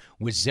stop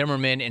with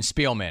Zimmerman and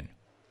Spielman.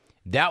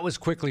 That was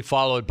quickly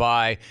followed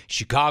by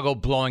Chicago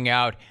blowing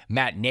out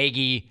Matt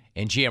Nagy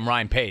and GM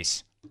Ryan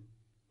Pace.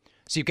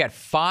 So you've got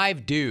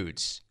 5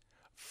 dudes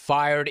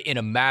fired in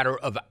a matter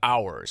of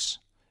hours.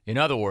 In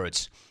other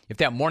words, if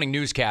that morning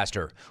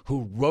newscaster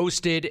who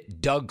roasted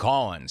Doug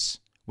Collins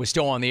was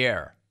still on the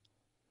air,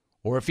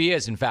 or if he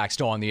is, in fact,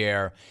 still on the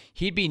air,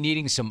 he'd be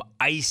needing some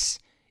ice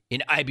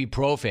and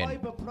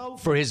ibuprofen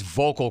for his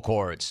vocal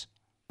cords.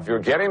 If you're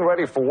getting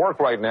ready for work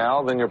right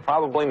now, then you're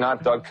probably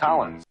not Doug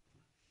Collins.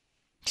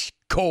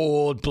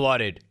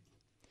 Cold-blooded.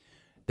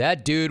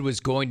 That dude was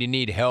going to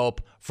need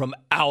help from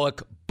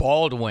Alec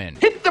Baldwin.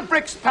 Hit the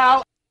bricks,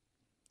 pal.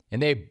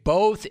 And they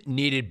both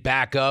needed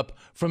backup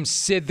from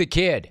Sid the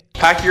Kid.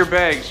 Pack your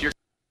bags.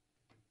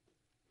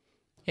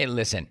 Hey,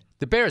 listen,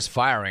 the Bears'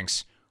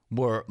 firings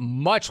were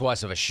much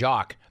less of a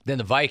shock than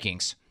the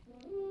Vikings.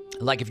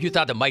 Like if you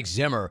thought that Mike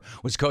Zimmer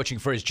was coaching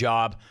for his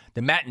job,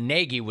 that Matt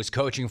Nagy was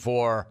coaching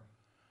for,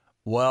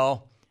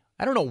 well,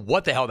 I don't know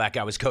what the hell that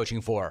guy was coaching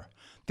for.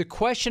 The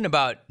question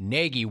about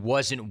Nagy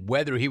wasn't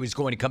whether he was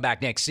going to come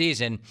back next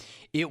season.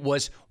 It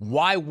was,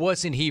 why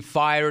wasn't he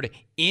fired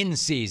in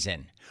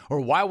season?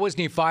 Or why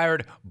wasn't he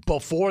fired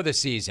before the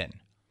season?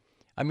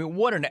 I mean,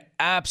 what an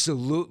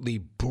absolutely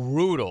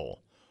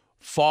brutal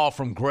fall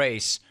from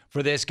grace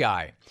for this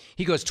guy.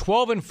 He goes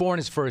 12-4 in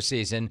his first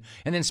season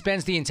and then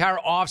spends the entire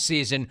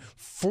offseason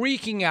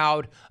freaking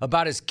out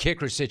about his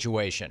kicker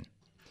situation.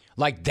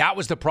 Like that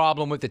was the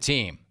problem with the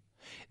team.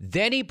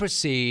 Then he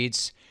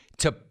proceeds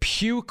to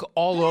puke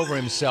all over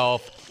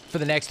himself for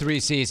the next 3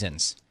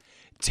 seasons.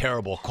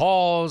 Terrible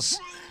calls,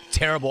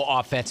 terrible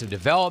offensive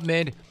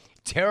development,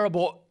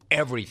 terrible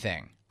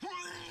everything.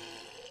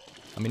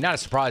 I mean, not a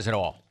surprise at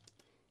all.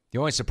 The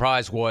only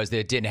surprise was that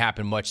it didn't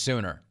happen much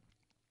sooner.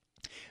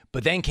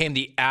 But then came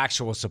the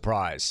actual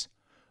surprise.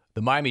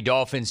 The Miami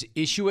Dolphins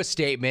issue a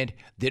statement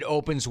that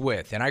opens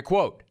with, and I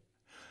quote,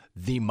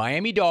 "The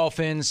Miami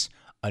Dolphins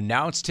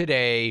announced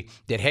today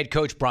that head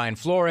coach Brian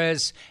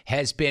Flores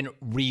has been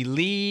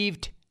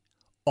relieved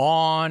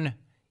on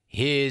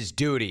his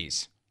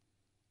duties."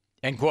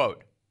 End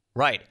quote.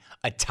 Right.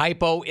 A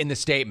typo in the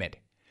statement.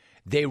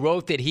 They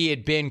wrote that he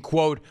had been,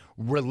 quote,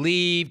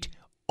 relieved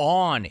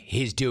on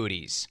his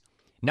duties,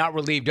 not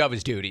relieved of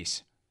his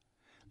duties.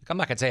 I'm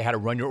not going to tell you how to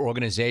run your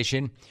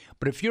organization,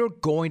 but if you're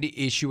going to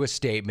issue a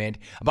statement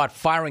about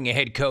firing a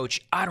head coach,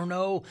 I don't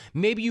know,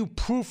 maybe you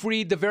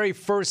proofread the very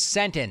first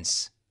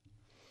sentence.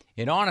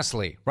 And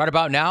honestly, right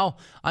about now,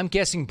 I'm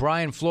guessing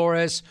Brian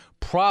Flores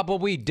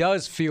probably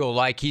does feel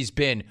like he's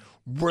been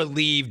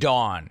relieved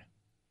on.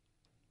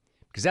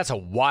 Because that's a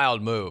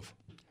wild move.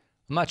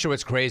 I'm not sure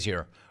what's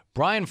crazier.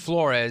 Brian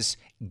Flores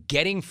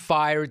getting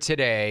fired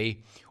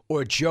today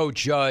or Joe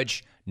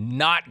Judge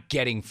not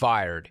getting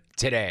fired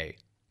today.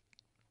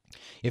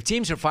 If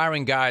teams are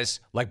firing guys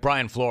like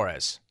Brian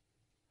Flores,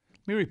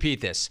 let me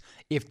repeat this.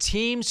 If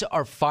teams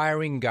are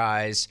firing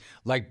guys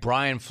like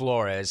Brian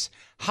Flores,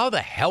 how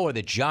the hell are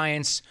the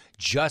Giants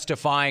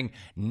justifying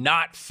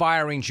not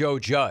firing Joe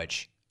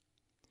Judge?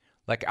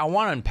 Like, I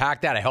want to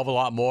unpack that a hell of a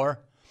lot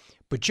more.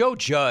 But Joe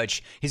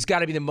Judge has got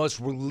to be the most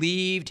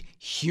relieved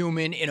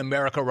human in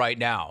America right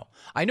now.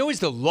 I know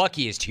he's the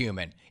luckiest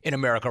human in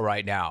America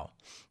right now.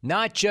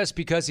 Not just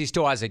because he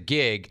still has a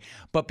gig,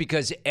 but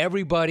because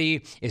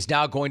everybody is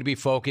now going to be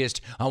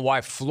focused on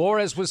why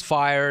Flores was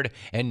fired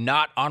and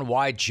not on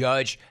why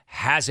Judge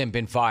hasn't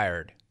been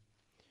fired.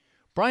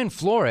 Brian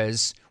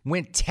Flores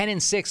went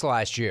 10-6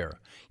 last year.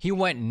 He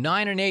went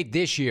 9-8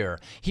 this year.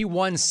 He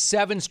won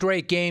 7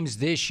 straight games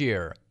this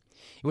year.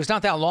 It was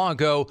not that long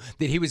ago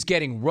that he was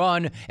getting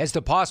run as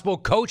the possible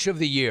coach of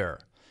the year.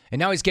 And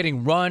now he's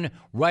getting run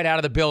right out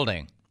of the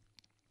building.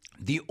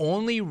 The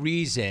only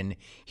reason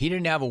he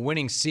didn't have a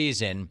winning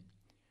season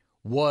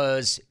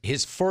was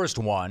his first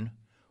one,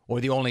 or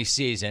the only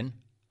season.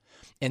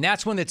 And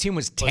that's when the team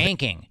was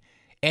tanking.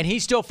 And he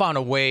still found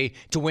a way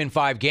to win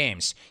 5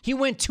 games. He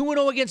went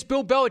 2-0 against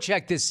Bill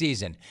Belichick this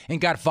season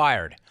and got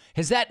fired.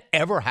 Has that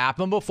ever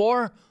happened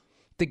before?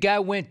 The guy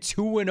went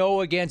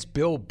 2-0 against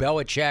Bill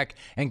Belichick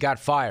and got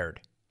fired.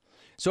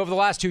 So over the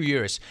last 2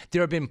 years,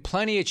 there have been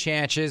plenty of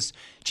chances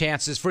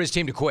for his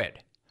team to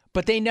quit.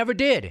 But they never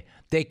did.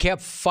 They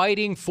kept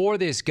fighting for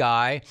this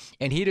guy,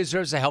 and he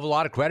deserves a hell of a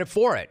lot of credit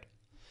for it.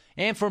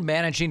 And for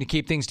managing to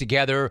keep things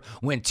together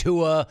when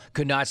Tua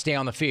could not stay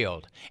on the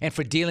field. And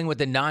for dealing with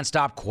the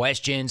nonstop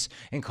questions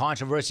and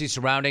controversy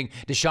surrounding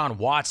Deshaun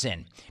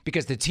Watson,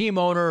 because the team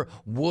owner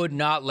would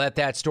not let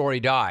that story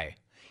die.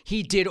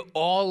 He did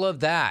all of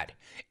that.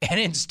 And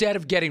instead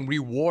of getting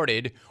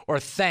rewarded or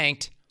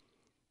thanked,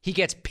 He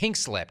gets pink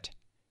slipped.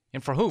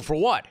 And for who? For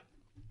what?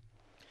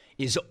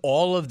 Is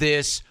all of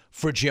this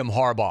for Jim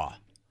Harbaugh?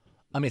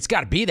 I mean, it's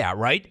got to be that,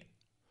 right?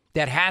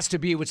 That has to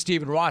be what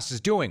Stephen Ross is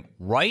doing,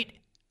 right?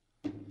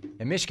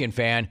 And Michigan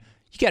fan,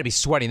 you got to be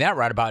sweating that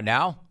right about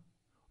now.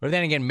 Or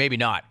then again, maybe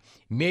not.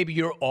 Maybe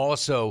you're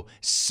also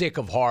sick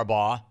of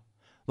Harbaugh,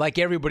 like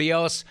everybody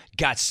else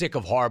got sick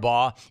of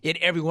Harbaugh in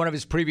every one of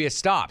his previous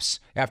stops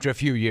after a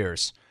few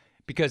years.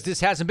 Because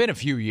this hasn't been a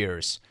few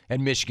years at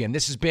Michigan.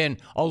 This has been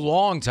a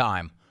long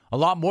time, a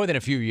lot more than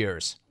a few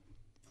years.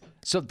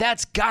 So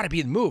that's got to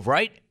be the move,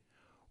 right?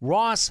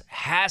 Ross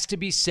has to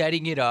be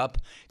setting it up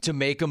to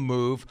make a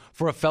move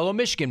for a fellow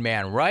Michigan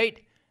man,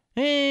 right?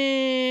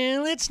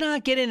 Let's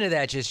not get into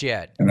that just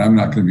yet. And I'm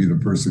not going to be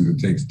the person that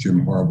takes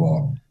Jim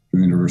Harbaugh to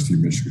the University of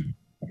Michigan.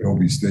 I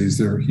hope he stays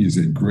there. He's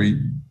a great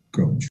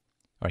coach.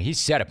 All right, he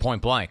said it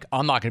point blank.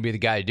 I'm not going to be the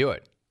guy to do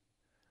it.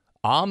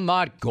 I'm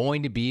not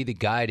going to be the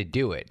guy to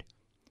do it.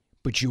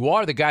 But you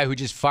are the guy who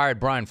just fired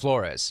Brian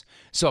Flores.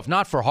 So if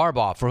not for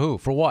Harbaugh, for who?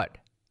 For what?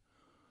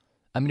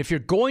 I mean, if you're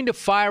going to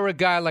fire a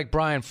guy like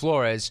Brian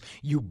Flores,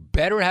 you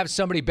better have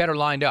somebody better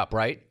lined up,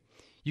 right?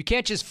 You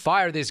can't just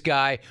fire this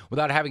guy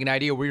without having an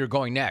idea where you're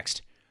going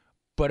next.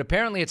 But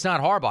apparently it's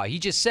not Harbaugh. He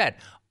just said,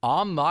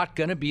 I'm not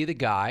going to be the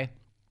guy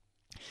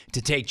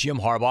to take Jim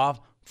Harbaugh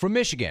from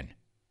Michigan.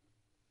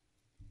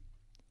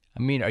 I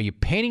mean, are you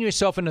painting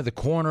yourself into the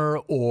corner,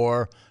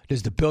 or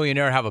does the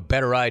billionaire have a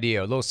better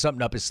idea, a little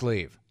something up his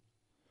sleeve?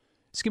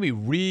 It's going to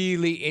be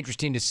really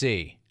interesting to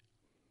see.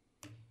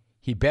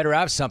 He better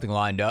have something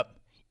lined up,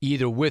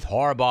 either with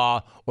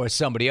Harbaugh or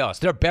somebody else.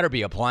 There better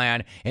be a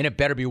plan, and it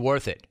better be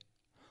worth it.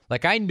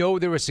 Like, I know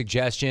there were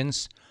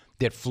suggestions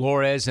that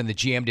Flores and the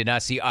GM did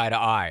not see eye to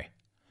eye.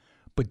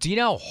 But do you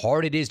know how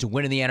hard it is to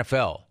win in the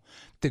NFL?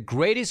 The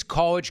greatest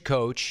college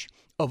coach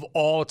of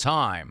all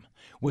time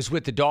was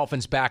with the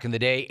Dolphins back in the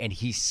day, and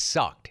he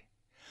sucked.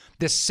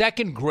 The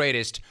second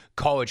greatest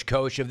college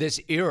coach of this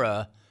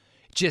era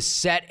just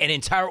set an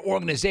entire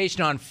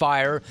organization on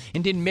fire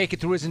and didn't make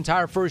it through his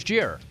entire first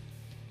year.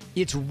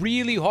 It's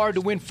really hard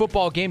to win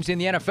football games in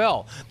the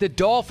NFL. The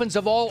Dolphins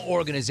of all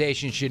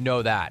organizations should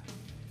know that.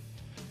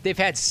 They've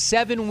had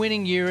 7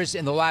 winning years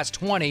in the last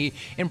 20,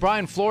 and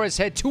Brian Flores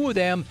had 2 of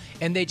them,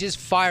 and they just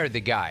fired the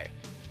guy.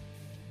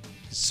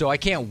 So I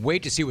can't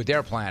wait to see what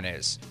their plan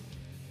is.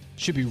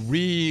 Should be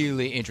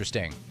really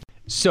interesting.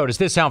 So does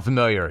this sound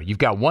familiar? You've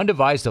got one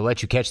device that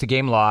lets you catch the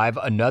game live,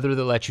 another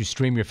that lets you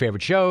stream your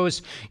favorite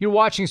shows, you're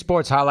watching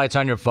sports highlights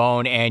on your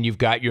phone, and you've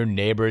got your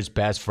neighbor's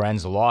best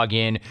friends log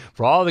in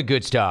for all the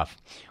good stuff.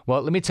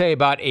 Well, let me tell you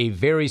about a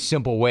very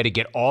simple way to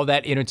get all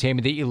that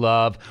entertainment that you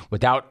love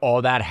without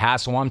all that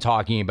hassle I'm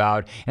talking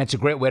about, and it's a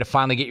great way to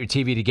finally get your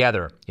TV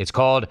together. It's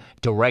called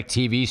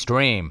DirecTV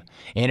Stream,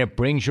 and it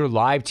brings your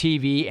live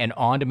TV and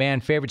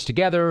on-demand favorites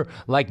together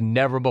like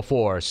never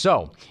before.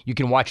 So you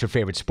can watch your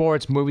favorite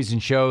sports, movies,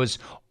 and shows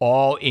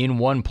all in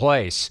one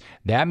place.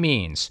 That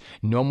means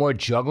no more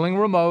juggling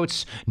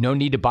remotes, no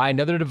need to buy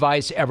another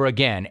device ever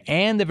again,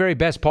 and the very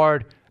best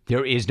part,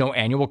 there is no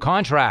annual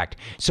contract.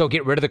 So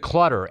get rid of the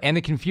clutter and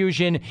the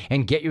confusion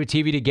and get your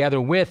TV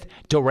together with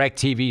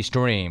DirecTV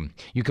Stream.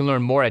 You can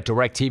learn more at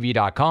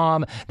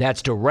directtv.com.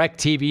 That's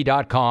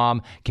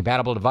directtv.com.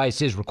 Compatible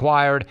devices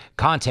required.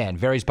 Content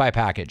varies by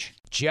package.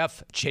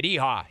 Jeff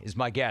Chadiha is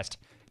my guest.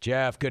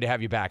 Jeff, good to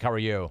have you back. How are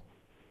you?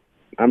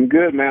 I'm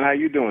good, man. How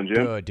you doing,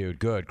 Jim? Good, dude.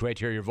 Good. Great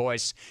to hear your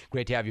voice.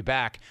 Great to have you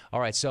back. All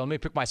right, so let me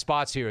pick my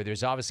spots here.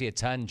 There's obviously a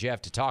ton,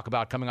 Jeff, to talk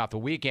about coming off the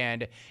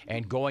weekend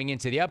and going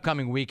into the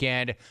upcoming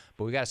weekend,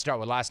 but we got to start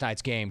with last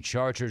night's game,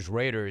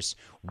 Chargers-Raiders.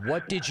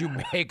 What did you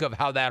make of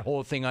how that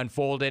whole thing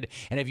unfolded,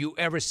 and have you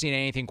ever seen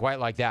anything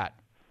quite like that?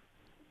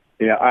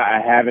 Yeah,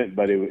 I haven't,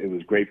 but it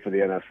was great for the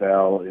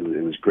NFL.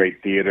 It was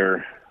great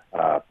theater.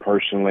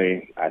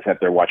 Personally, I sat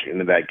there watching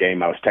into that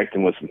game. I was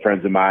texting with some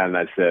friends of mine, and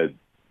I said,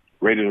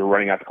 Raiders are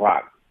running out the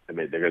clock. I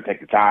mean, they're going to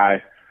take the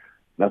tie.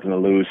 Nothing to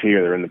lose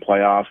here. They're in the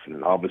playoffs.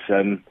 And all of a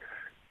sudden,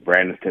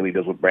 Brandon Staley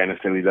does what Brandon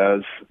Staley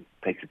does,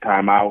 takes a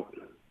timeout,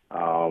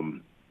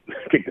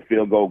 kick the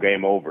field goal,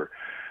 game over.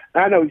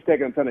 And I know he's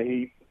taking a ton of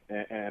heat,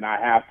 and I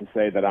have to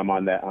say that I'm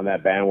on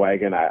that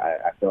bandwagon.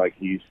 I feel like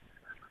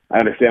I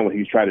understand what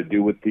he's trying to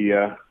do with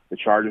the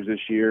Chargers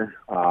this year.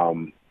 A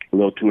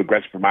little too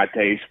aggressive for my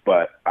taste,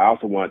 but I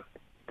also want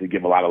to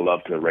give a lot of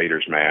love to the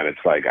Raiders, man.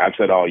 It's like I've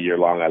said all year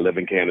long, I live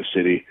in Kansas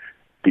City.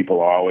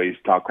 People always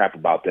talk crap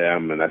about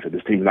them, and I said,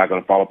 this team's not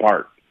going to fall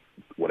apart.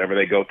 Whatever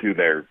they go through,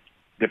 they're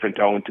different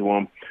tone to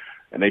them,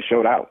 and they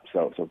showed out.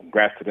 So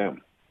congrats to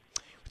them.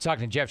 We're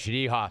talking to Jeff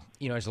Chadiha.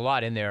 You know, there's a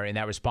lot in there in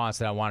that response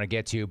that I want to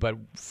get to. But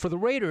for the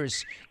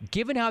Raiders,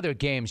 given how their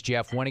games,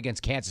 Jeff, went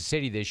against Kansas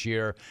City this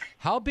year,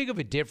 how big of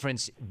a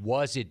difference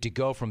was it to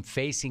go from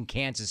facing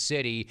Kansas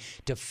City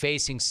to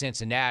facing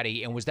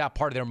Cincinnati, and was that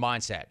part of their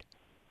mindset?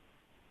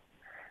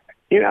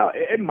 You know,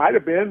 it might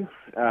have been.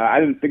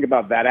 I didn't think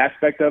about that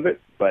aspect of it,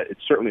 but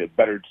it's certainly a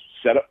better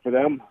setup for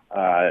them.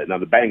 Now,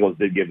 the Bengals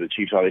did give the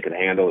Chiefs all they could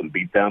handle and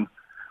beat them.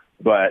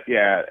 But,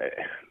 yeah,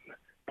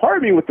 part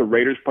of me with the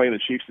Raiders playing the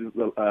Chiefs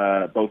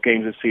both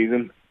games this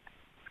season,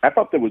 I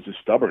thought there was a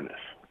stubbornness.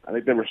 I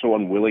think they were so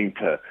unwilling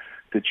to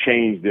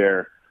change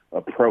their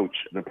approach.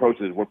 An approach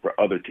that has worked for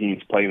other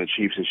teams playing the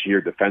Chiefs this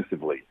year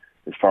defensively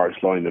as far as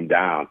slowing them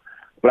down.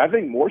 But I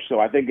think more so,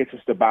 I think it's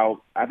just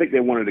about, I think they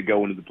wanted to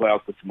go into the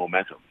playoffs with some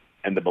momentum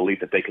and the belief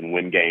that they can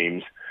win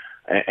games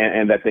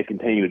and that they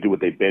continue to do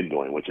what they've been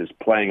doing, which is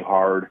playing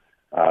hard,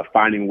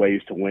 finding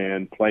ways to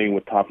win, playing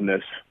with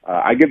toughness.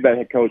 I give that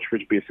head coach,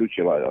 Rich Biasucci,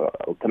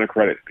 a ton of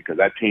credit because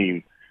that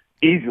team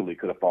easily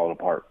could have fallen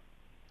apart.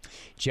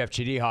 Jeff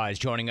Chadiha is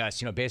joining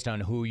us, based on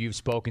who you've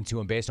spoken to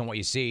and based on what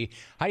you see.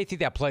 How do you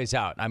think that plays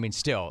out? I mean,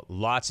 still,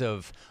 lots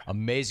of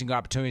amazing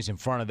opportunities in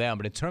front of them,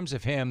 but in terms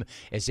of him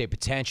as a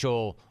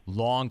potential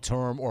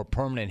long-term or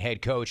permanent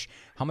head coach,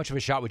 how much of a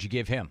shot would you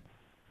give him?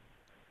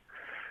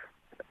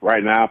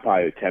 Right now,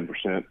 probably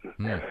 10%.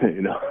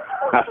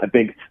 I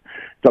think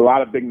it's a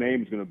lot of big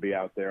names going to be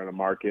out there in the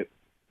market.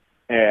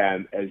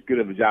 And as good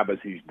of a job as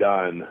he's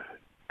done,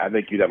 I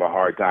think you'd have a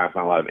hard time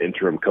finding a lot of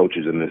interim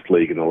coaches in this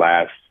league in the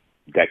last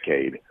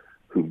decade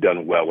who've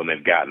done well when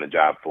they've gotten the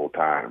job full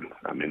time.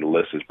 I mean, the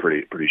list is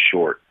pretty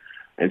short.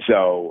 And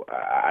so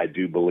I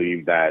do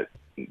believe that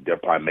they'll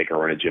probably make a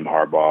run at Jim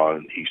Harbaugh,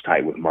 and he's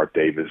tight with Mark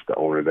Davis, the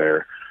owner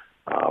there.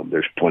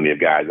 There's plenty of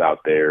guys out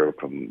there,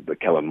 from the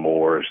Kellen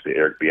Moores, the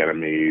Eric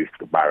Bieniemys,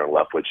 the Byron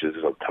Leftwiches.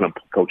 There's a ton of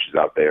coaches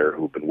out there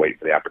who've been waiting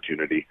for the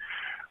opportunity.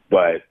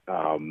 But,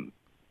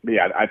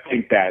 I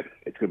think that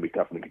it's going to be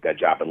tough to get that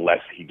job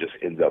unless he just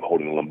ends up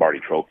holding the Lombardi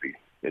Trophy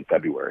in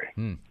February.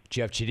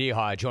 Jeff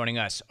Chadiha joining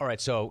us. All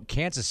right, so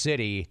Kansas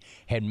City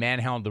had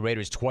manhandled the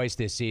Raiders twice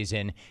this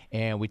season,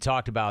 and we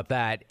talked about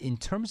that. In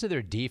terms of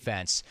their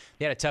defense,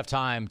 they had a tough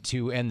time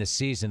to end the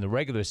season, the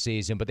regular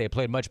season, but they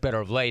played much better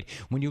of late.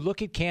 When you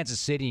look at Kansas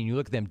City and you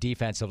look at them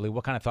defensively,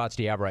 what kind of thoughts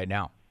do you have right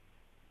now?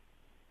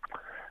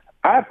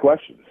 I have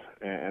questions,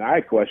 and I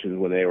had questions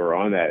when they were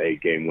on that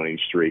 8-game winning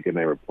streak and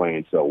they were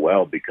playing so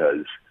well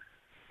because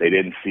they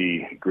didn't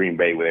see Green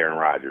Bay with Aaron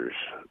Rodgers.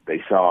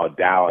 They saw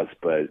Dallas,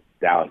 but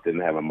Dallas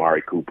didn't have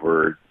Amari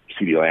Cooper.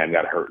 CeeDee Lamb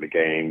got hurt in the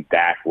game.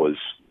 Dak was,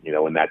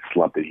 in that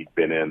slump that he'd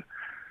been in.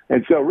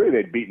 And so really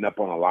they'd beaten up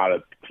on a lot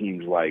of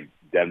teams like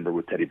Denver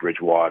with Teddy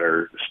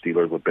Bridgewater, the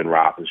Steelers with Ben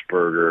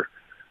Roethlisberger,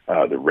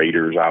 the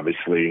Raiders,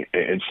 obviously.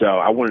 And so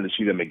I wanted to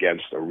see them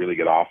against a really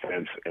good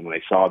offense. And when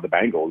they saw the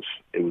Bengals,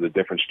 it was a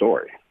different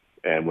story.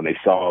 And when they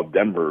saw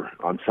Denver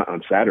on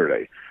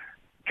Saturday,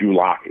 Drew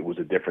Lock, it was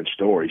a different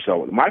story.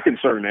 So my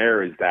concern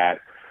there is that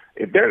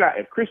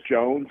if Chris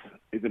Jones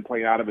isn't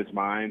playing out of his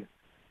mind,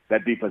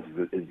 that defense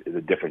is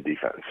a different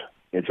defense.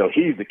 And so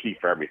he's the key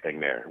for everything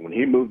there. When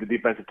he moved the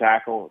defensive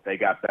tackle, they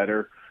got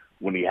better.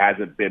 When he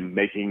hasn't been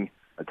making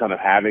a ton of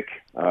havoc,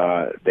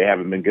 they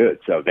haven't been good.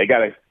 So they got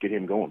to get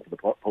him going for the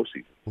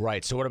postseason.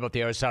 Right. So what about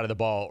the other side of the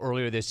ball?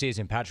 Earlier this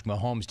season, Patrick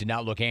Mahomes did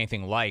not look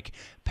anything like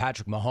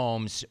Patrick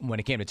Mahomes when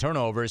it came to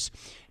turnovers.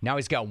 Now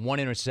he's got one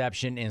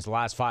interception in his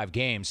last 5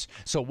 games.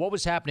 So what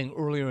was happening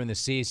earlier in the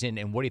season,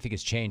 and what do you think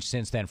has changed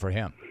since then for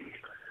him?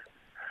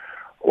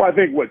 Well, I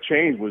think what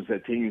changed was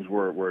that teams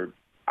were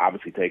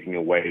obviously taking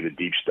away the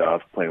deep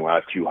stuff, playing a lot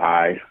of too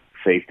high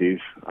safeties.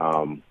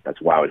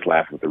 That's why I was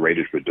laughing what the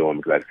Raiders were doing,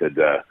 because I said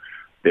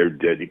their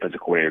defensive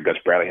coordinator, Gus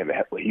Bradley,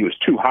 he was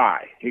too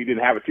high. He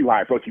didn't have a too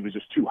high approach. He was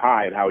just too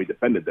high in how he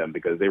defended them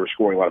because they were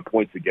scoring a lot of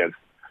points against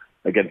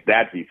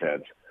that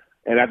defense.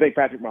 And I think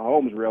Patrick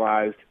Mahomes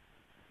realized,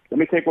 let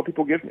me take what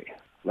people give me.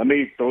 Let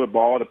me throw the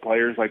ball to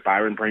players like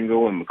Byron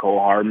Pringle and Mecole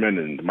Hardman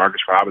and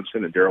Demarcus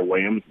Robinson and Darrell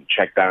Williams and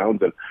check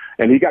downs.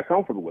 And he got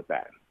comfortable with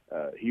that.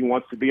 He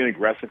wants to be an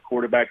aggressive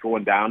quarterback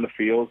going down the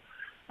field,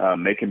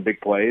 making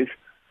big plays.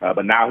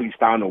 But now he's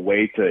found a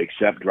way to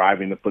accept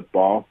driving the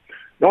football.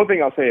 The only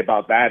thing I'll say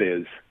about that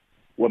is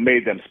what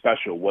made them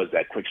special was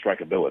that quick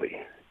strike ability.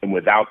 And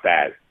without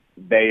that,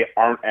 they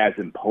aren't as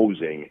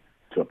imposing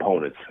to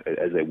opponents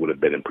as they would have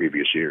been in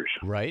previous years.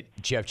 Right.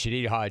 Jeff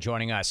Chadiha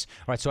joining us.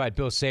 All right, so I had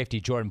Bill safety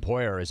Jordan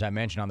Poyer, as I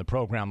mentioned on the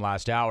program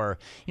last hour.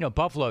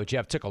 Buffalo,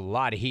 Jeff, took a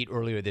lot of heat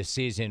earlier this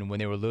season when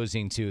they were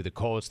losing to the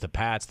Colts, the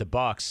Pats, the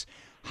Bucks.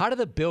 How do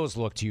the Bills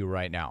look to you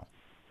right now?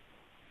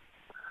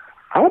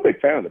 I'm a big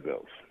fan of the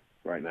Bills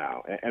right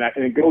now. And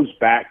it goes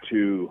back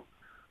to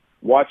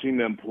watching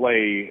them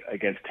play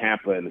against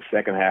Tampa in the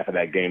second half of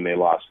that game. They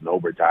lost in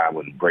overtime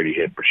when Brady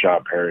hit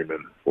Brashad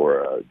Perryman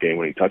for a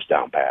game-winning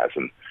touchdown pass.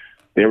 And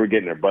they were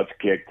getting their butts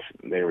kicked.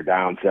 They were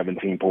down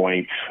 17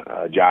 points.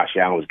 Josh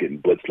Allen was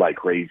getting blitzed like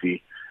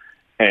crazy.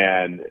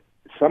 And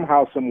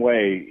somehow, some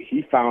way,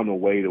 he found a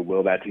way to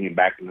will that team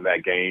back into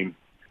that game.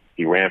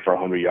 He ran for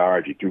 100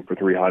 yards. He threw for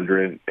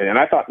 300. And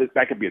I thought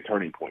that could be a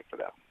turning point for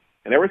them.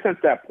 And ever since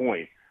that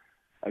point,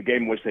 a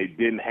game in which they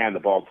didn't hand the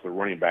ball to the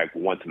running back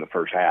once in the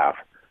first half,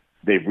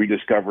 they've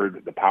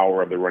rediscovered the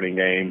power of the running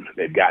game.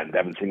 They've gotten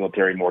Devin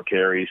Singletary more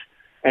carries.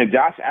 And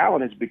Josh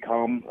Allen has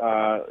become,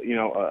 a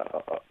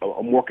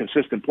more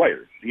consistent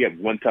player. He had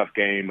one tough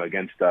game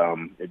against a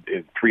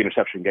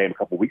 3-interception game a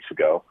couple weeks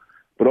ago.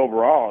 But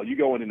overall, you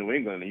go into New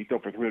England and you throw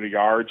for 300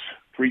 yards,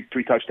 three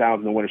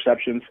touchdowns, no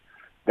interceptions.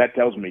 that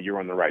tells me you're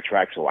on the right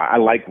track. So I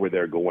like where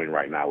they're going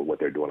right now with what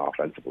they're doing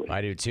offensively.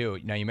 I do too.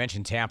 Now, you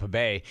mentioned Tampa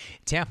Bay.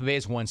 Tampa Bay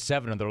has won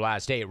 7 of their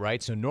last 8,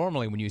 right? So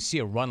normally when you see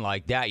a run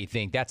like that, you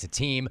think that's a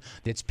team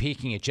that's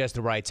peaking at just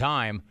the right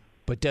time.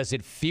 But does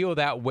it feel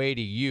that way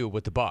to you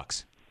with the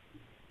Bucs?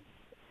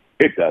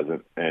 It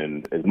doesn't.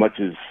 And as much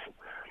as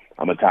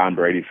I'm a Tom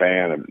Brady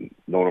fan, I've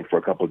known him for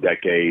a couple of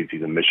decades.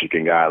 He's a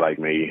Michigan guy like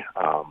me.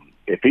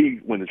 If he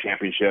wins the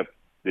championship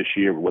this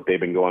year with what they've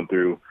been going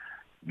through,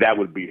 that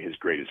would be his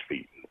greatest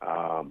feat,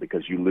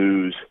 because you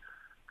lose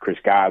Chris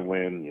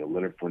Godwin,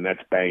 Leonard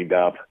Fournette's banged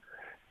up.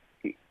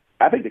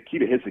 I think the key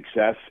to his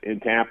success in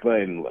Tampa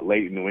and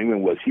late in New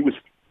England was he was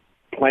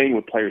playing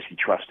with players he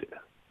trusted.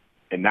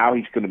 And now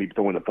he's going to be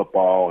throwing the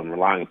football and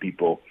relying on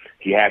people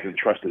he hasn't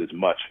trusted as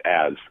much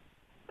as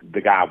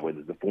the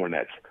Godwins, the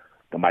Fournettes,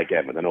 the Mike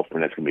Evans. I know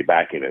Fournette's going to be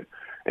back in it.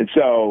 And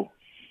so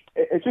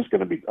it's just going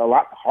to be a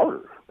lot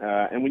harder.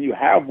 And when you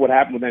have what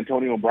happened with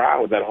Antonio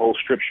Brown, with that whole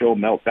strip show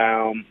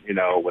meltdown,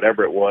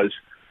 whatever it was,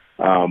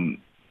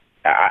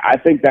 I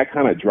think that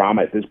kind of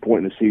drama at this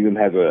point in the season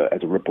has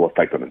a ripple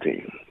effect on the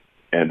team.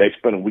 And they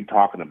spent a week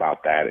talking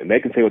about that, and they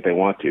can say what they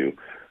want to,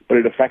 but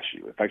it affects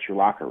you. It affects your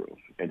locker room.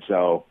 And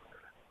so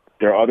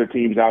there are other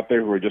teams out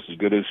there who are just as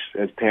good as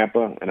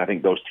Tampa, and I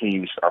think those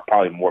teams are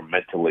probably more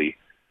mentally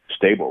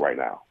stable right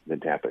now than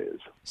Tampa is.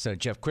 So,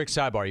 Jeff, quick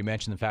sidebar. You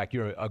mentioned the fact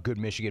you're a good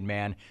Michigan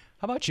man.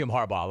 How about Jim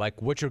Harbaugh?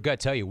 Like, what's your gut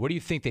tell you? What do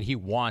you think that he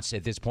wants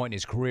at this point in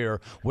his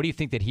career? What do you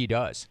think that he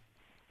does?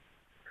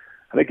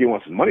 I think he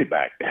wants his money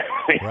back.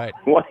 Right.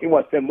 He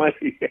wants that money.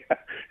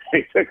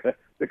 He took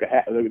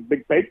a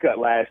big pay cut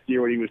last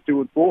year when he was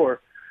 2-4.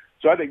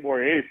 So I think more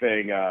than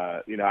anything,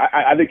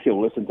 I think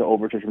he'll listen to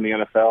overtures from the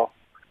NFL.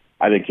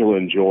 I think he'll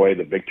enjoy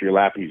the victory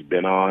lap he's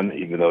been on,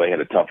 even though they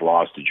had a tough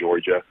loss to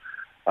Georgia.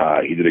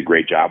 He did a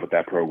great job with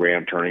that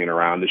program, turning it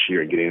around this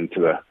year and getting into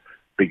the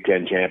Big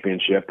Ten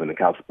championship and the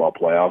college football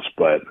playoffs.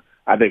 But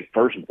I think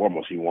first and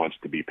foremost, he wants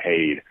to be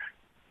paid.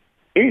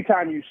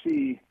 Anytime you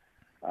see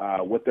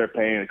what they're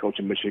paying the coach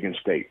in Michigan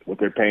State, what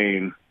they're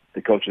paying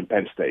the coach in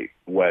Penn State,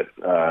 what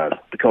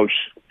the coach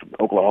from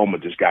Oklahoma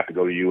just got to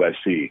go to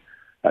USC,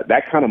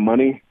 that kind of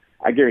money,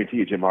 I guarantee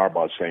you Jim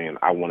Harbaugh is saying,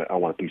 I want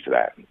a piece of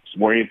that. It's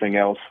more than anything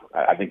else,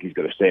 I think he's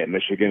going to stay at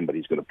Michigan, but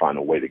he's going to find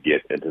a way to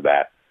get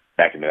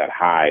back into that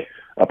high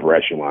upper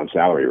echelon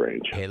salary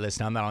range. Hey,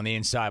 listen, I'm not on the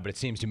inside, but it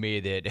seems to me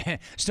that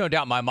there's no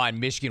doubt in my mind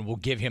Michigan will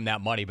give him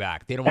that money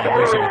back. They don't want to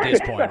lose him at this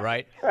point,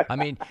 right? I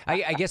mean,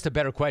 I guess the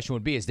better question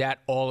would be, is that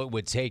all it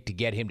would take to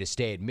get him to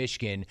stay at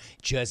Michigan,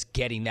 just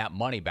getting that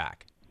money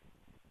back?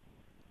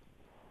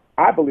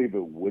 I believe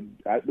it would.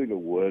 I think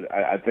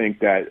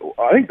let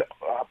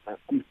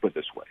me put it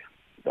this way.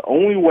 The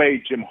only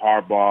way Jim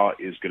Harbaugh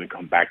is going to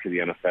come back to the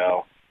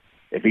NFL,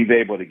 if he's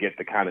able to get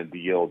the kind of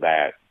deal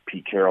that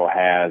Pete Carroll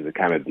has, the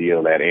kind of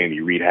deal that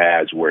Andy Reid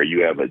has, where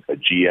you have a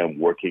GM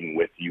working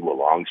with you,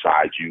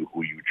 alongside you,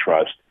 who you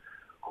trust,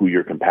 who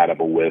you're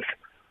compatible with,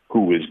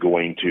 who is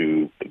going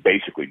to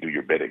basically do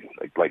your bidding,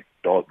 like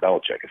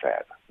Belichick has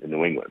had in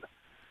New England.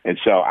 And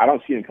so I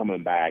don't see him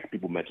coming back.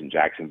 People mentioned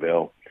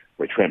Jacksonville,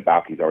 where Trent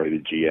Baalke's already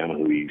the GM,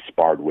 who he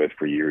sparred with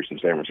for years in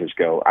San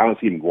Francisco. I don't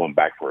see him going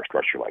back for a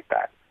structure like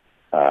that.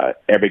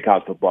 Every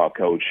college football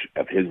coach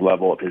of his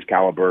level, of his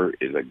caliber,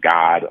 is a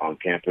god on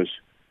campus.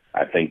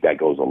 I think that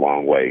goes a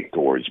long way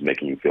towards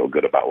making you feel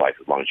good about life,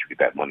 as long as you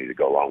get that money to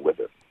go along with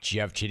it.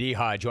 Jeff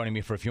Chadiha joining me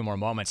for a few more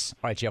moments.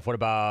 All right, Jeff, what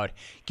about,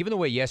 given the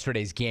way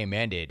yesterday's game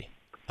ended,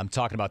 I'm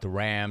talking about the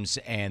Rams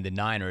and the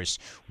Niners,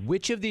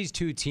 which of these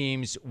two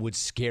teams would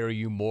scare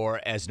you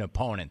more as an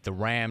opponent, the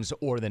Rams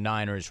or the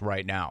Niners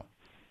right now?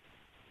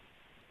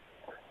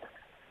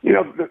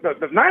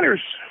 The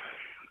Niners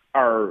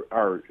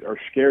are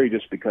scary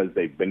just because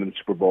they've been in the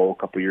Super Bowl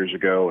a couple years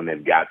ago, and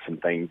they've got some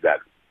things that,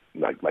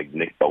 like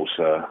Nick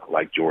Bosa,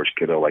 like George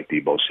Kittle, like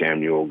Deebo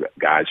Samuel,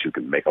 guys who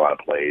can make a lot of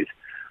plays.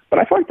 But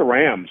I feel like the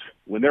Rams,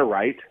 when they're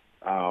right,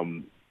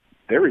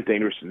 they're as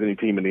dangerous as any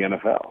team in the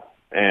NFL.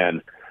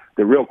 And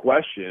the real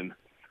question,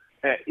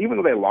 even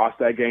though they lost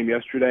that game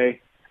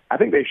yesterday, I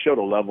think they showed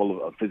a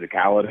level of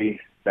physicality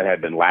that had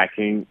been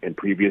lacking in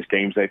previous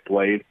games they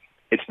played.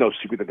 It's no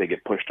secret that they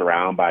get pushed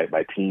around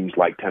by teams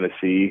like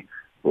Tennessee,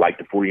 like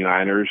the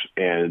 49ers.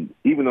 And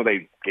even though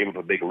they gave up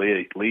a big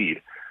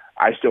lead,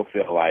 I still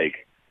feel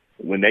like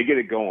when they get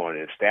it going,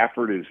 if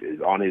Stafford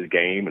is on his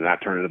game and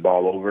not turning the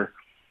ball over,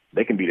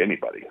 they can beat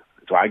anybody.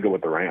 So I go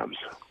with the Rams.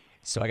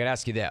 So I got to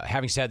ask you that.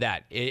 Having said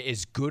that,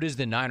 as good as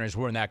the Niners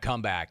were in that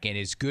comeback, and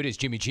as good as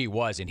Jimmy G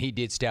was, and he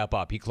did step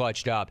up, he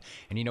clutched up,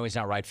 and he's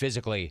not right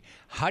physically,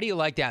 how do you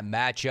like that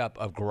matchup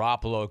of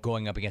Garoppolo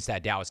going up against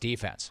that Dallas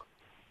defense?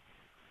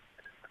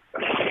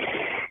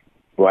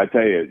 Well, I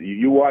tell you,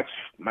 you watch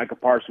Micah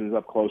Parsons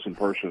up close and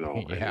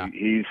personal. Yeah.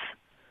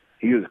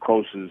 He's as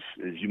close as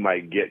you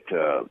might get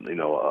to,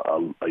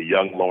 a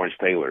young Lawrence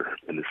Taylor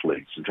in this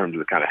league in terms of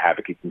the kind of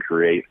havoc he can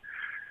create.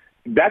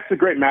 That's a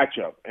great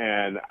matchup,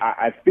 and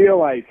I feel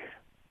like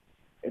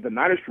if the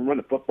Niners can run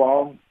the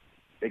football,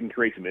 they can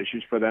create some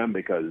issues for them,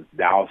 because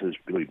Dallas is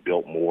really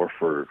built more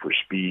for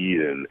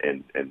speed and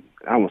I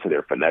don't want to say they're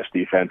a finesse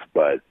defense,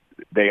 but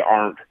they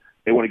aren't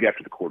they want to get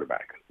after the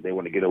quarterback. They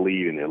want to get a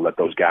lead and then let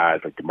those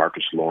guys like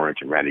DeMarcus Lawrence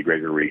and Randy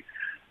Gregory,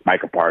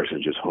 Micah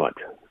Parsons just hunt.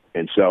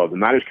 And so if the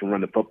Niners can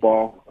run the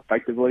football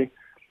effectively,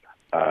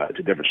 it's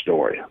a different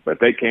story. But if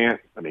they can't,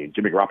 I mean,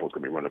 Jimmy Garoppolo's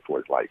going to be running for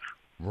his life.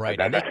 Right.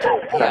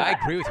 I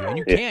agree with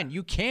you. And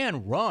you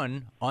can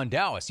run on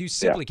Dallas. You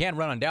simply can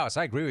run on Dallas.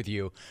 I agree with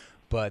you.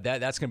 But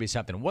that's going to be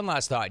something. One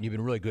last thought, and you've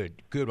been really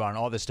good on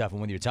all this stuff and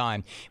with your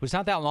time. It was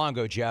not that long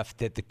ago, Jeff,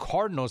 that the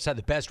Cardinals had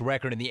the best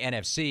record in the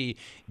NFC.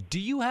 Do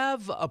you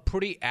have a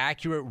pretty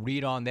accurate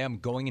read on them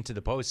going into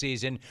the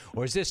postseason,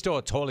 or is this still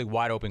a totally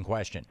wide-open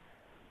question?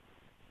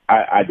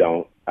 I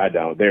don't.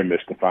 They're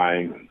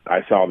mystifying.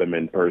 I saw them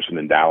in person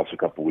in Dallas a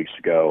couple weeks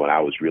ago, and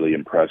I was really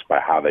impressed by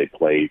how they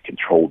played,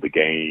 controlled the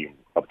game,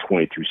 up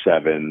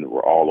 22-7,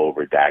 were all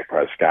over Dak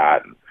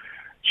Prescott, and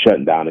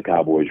shutting down the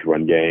Cowboys'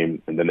 run game,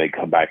 and then they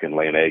come back and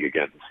lay an egg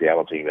against the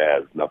Seattle team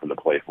that has nothing to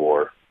play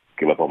for,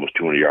 give up almost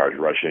 200 yards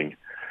rushing,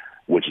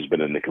 which has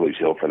been an Achilles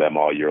heel for them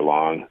all year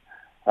long.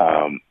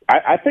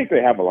 I think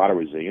they have a lot of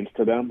resilience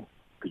to them,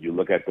 because you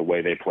look at the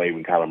way they played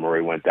when Kyler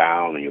Murray went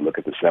down, and you look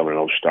at the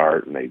 7-0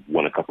 start, and they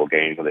won a couple of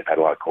games, and they've had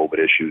a lot of COVID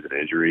issues and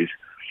injuries.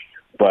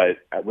 But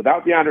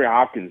without DeAndre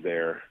Hopkins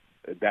there,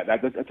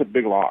 that's a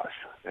big loss,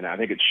 and I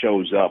think it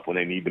shows up when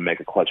they need to make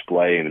a clutch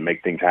play and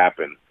make things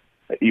happen.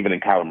 Even in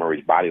Kyler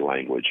Murray's body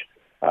language,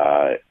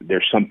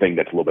 there's something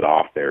that's a little bit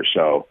off there.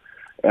 So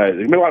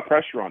there's been a lot of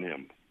pressure on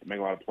him to make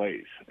a lot of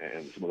plays,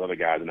 and some of the other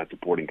guys in that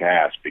supporting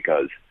cast,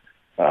 because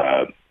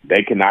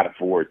they cannot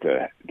afford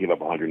to give up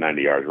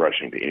 190 yards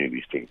rushing to any of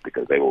these teams,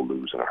 because they will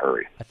lose in a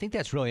hurry. I think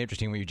that's really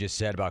interesting what you just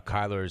said about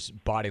Kyler's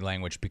body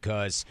language,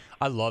 because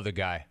I love the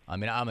guy. I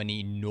mean, I'm an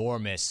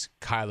enormous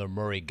Kyler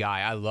Murray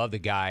guy. I love the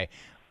guy.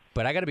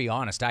 But I got to be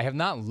honest, I have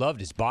not loved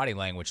his body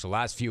language the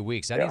last few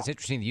weeks. I think it's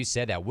interesting that you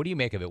said that. What do you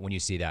make of it when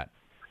you see that?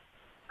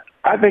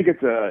 I think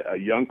it's a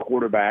young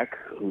quarterback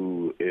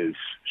who is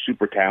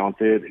super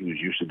talented, who's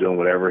used to doing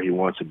whatever he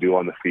wants to do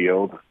on the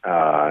field,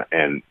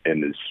 and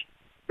is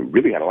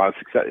really had a lot of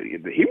success.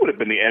 He would have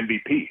been the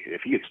MVP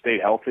if he had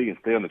stayed healthy and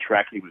stayed on the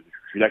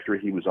trajectory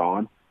he was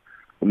on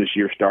when this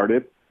year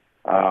started.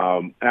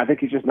 And I think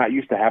he's just not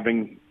used to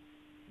having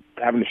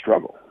to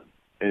struggle.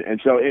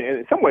 And so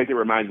in some ways it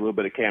reminds a little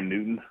bit of Cam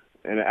Newton.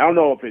 And I don't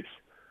know if it's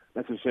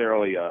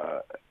necessarily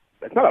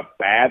it's not a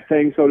bad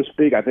thing, so to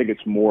speak. I think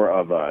it's more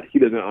of he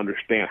doesn't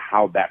understand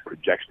how that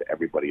projects to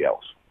everybody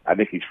else. I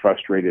think he's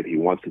frustrated. He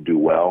wants to do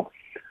well,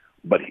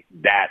 but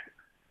that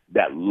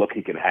look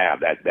he can have,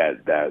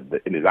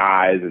 that in his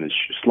eyes and his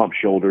slumped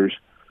shoulders,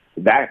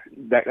 that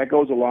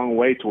goes a long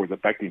way towards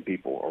affecting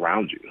people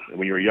around you. And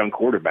when you're a young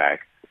quarterback,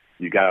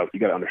 you got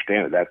to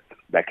understand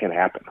that can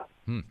happen.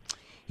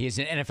 He is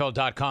an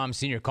NFL.com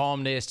senior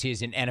columnist. He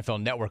is an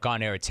NFL Network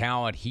on-air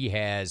talent. He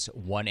has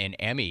won an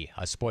Emmy,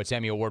 a Sports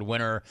Emmy Award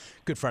winner,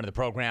 good friend of the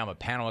program, a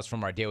panelist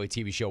from our daily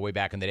TV show way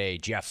back in the day.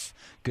 Jeff,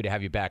 good to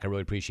have you back. I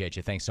really appreciate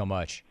you. Thanks so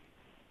much.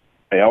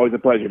 Hey, always a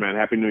pleasure, man.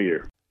 Happy New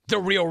Year. The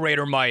real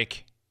Raider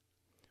Mike.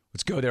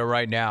 Let's go there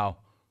right now,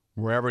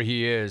 wherever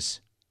he is.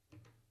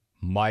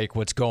 Mike,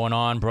 what's going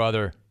on,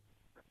 brother?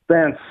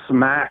 Van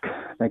Smack,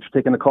 thanks for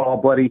taking the call,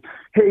 buddy.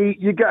 Hey,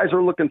 you guys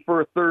are looking for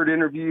a third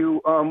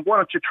interview. Why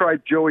don't you try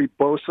Joey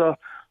Bosa?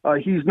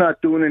 He's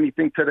not doing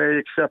anything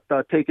today except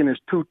taking his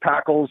 2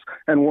 tackles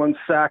and 1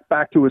 sack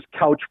back to his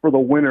couch for the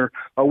winter,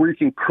 where you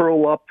can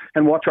curl up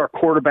and watch our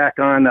quarterback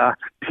on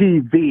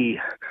TV.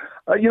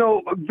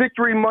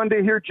 Victory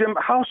Monday here, Jim,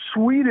 how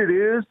sweet it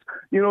is,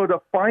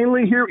 to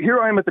finally, here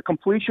I am at the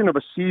completion of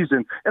a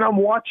season, and I'm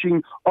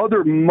watching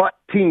other mutt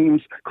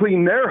teams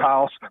clean their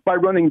house by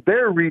running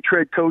their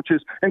retread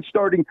coaches and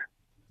starting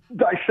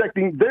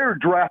dissecting their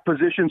draft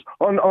positions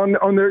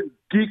on their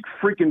geek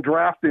freaking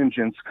draft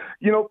engines.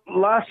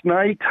 Last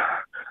night,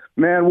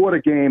 man, what a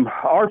game.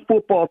 Our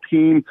football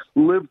team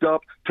lived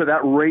up to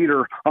that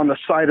Raider on the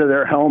side of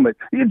their helmet.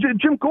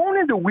 Jim, going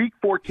into week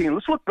 14,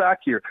 let's look back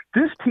here.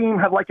 This team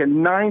had like a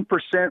 9%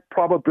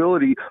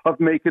 probability of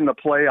making the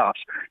playoffs.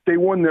 They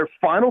won their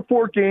final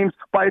 4 games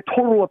by a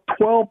total of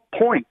 12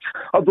 points,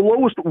 of the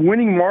lowest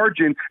winning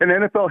margin in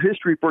NFL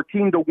history for a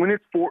team to win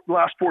its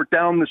last 4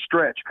 down the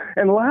stretch.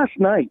 And last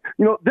night,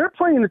 they're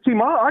playing the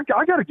team. I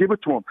got to give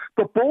it to them.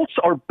 The Bolts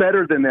are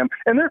better than them,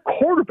 and their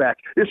quarterback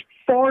is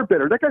far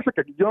better. That guy's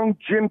like a young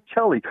Jim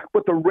Kelly.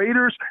 But the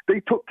Raiders, they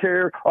took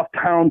care of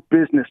town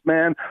business,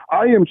 man.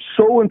 I am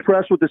so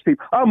impressed with this team.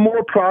 I'm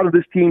more proud of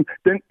this team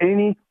than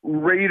any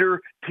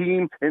Raider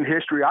team in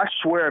history. I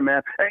swear,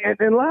 man.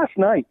 And last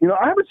night,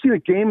 I haven't seen a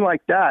game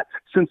like that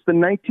since the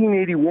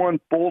 1981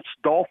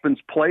 Bolts-Dolphins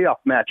playoff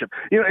matchup.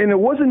 And it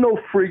wasn't no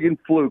friggin'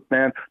 fluke,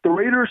 man. The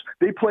Raiders,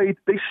 they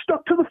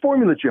stuck to the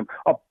formula, Jim.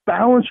 A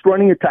balanced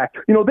running attack.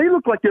 They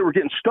looked like they were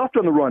getting stuffed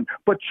on the run,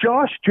 but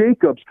Josh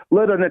Jacobs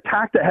led an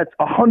attack that had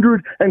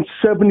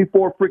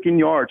 174 freaking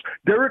yards.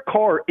 Derek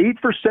Carr, 8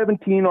 for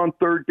 17 on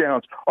third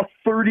downs, a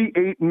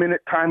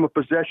 38-minute time of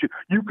possession.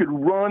 You could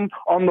run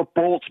on the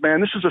Bolts, man.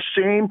 This is the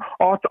same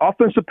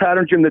offensive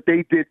pattern, Jim, that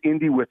they did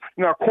Indy with.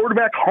 Our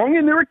quarterback hung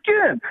in there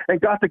again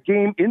and got the game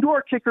game into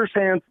our kicker's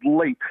hands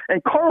late.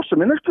 And Carlson,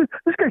 man, this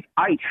guy's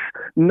ice.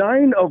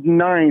 9 of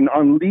 9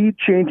 on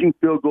lead-changing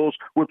field goals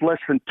with less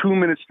than 2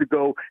 minutes to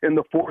go in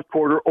the fourth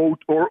quarter or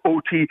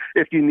OT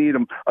if you need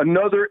them.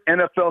 Another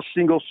NFL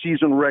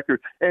single-season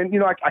record. And,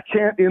 I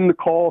can't end the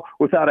call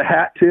without a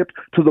hat tip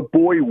to the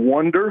boy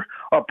wonder,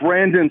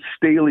 Brandon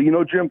Staley.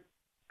 Jim,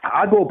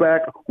 I go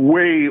back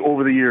way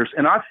over the years,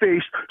 and I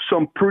faced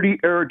some pretty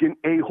arrogant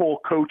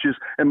a-hole coaches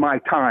in my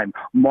time.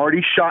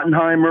 Marty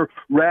Schottenheimer,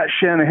 Rat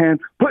Shanahan,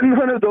 but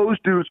none of those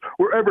dudes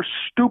were ever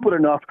stupid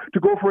enough to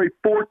go for a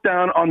fourth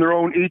down on their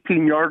own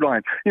 18-yard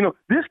line.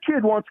 This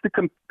kid wants to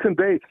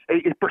convey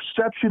a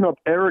perception of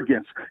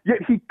arrogance,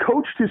 yet he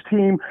coached his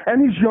team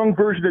and his young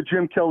version of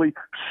Jim Kelly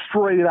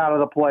straight out of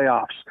the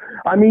playoffs.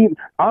 I mean,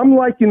 I'm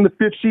liking the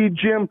 5th seed,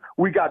 Jim.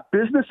 We got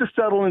business to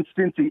settle in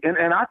Cincy,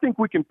 and I think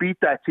we can beat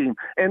that team.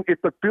 And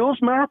if the Bills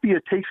Mafia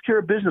takes care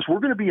of business,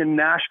 we're going to be in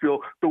Nashville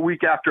the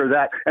week after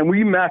that, and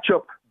we match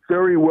up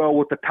very well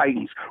with the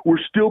Titans. We're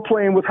still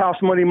playing with house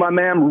money, my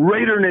man.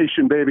 Raider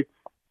Nation, baby.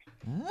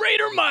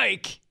 Raider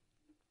Mike,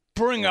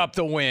 bring up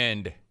the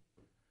wind.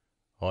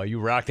 Oh, you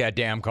rock that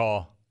damn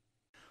call.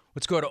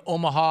 Let's go to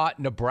Omaha,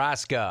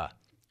 Nebraska.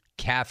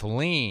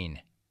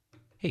 Kathleen.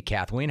 Hey,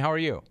 Kathleen, how are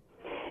you?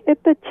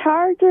 If the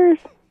Chargers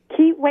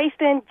keep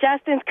wasting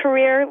Justin's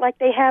career like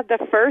they have the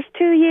first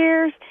 2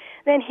 years,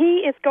 then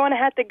he is going to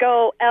have to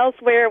go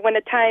elsewhere when the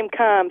time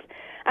comes.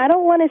 I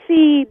don't want to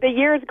see the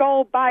years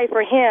go by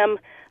for him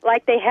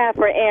like they have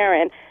for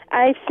Aaron.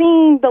 I've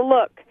seen the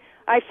look.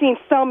 I've seen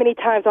so many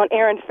times on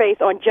Aaron's face,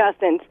 on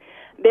Justin's.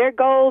 There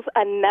goes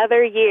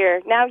another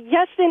year. Now,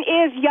 Justin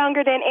is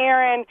younger than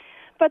Aaron,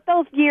 but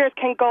those years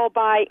can go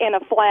by in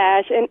a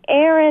flash. And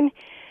Aaron,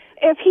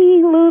 if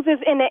he loses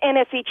in the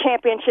NFC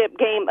Championship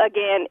game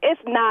again,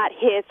 it's not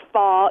his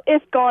fault.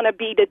 It's going to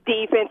be the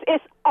defense.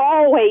 It's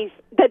always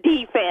the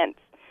defense.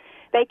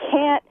 They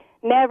can't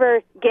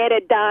never get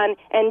it done,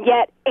 and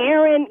yet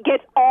Aaron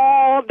gets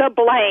all the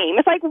blame.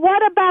 It's like,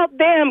 what about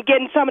them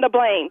getting some of the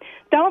blame?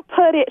 Don't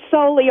put it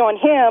solely on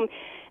him.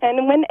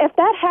 And if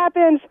that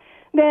happens,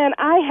 then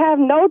I have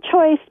no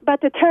choice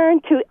but to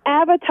turn to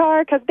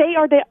Avatar, because they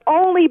are the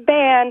only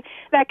band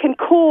that can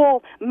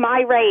cool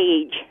my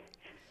rage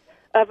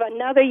of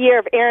another year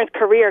of Aaron's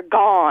career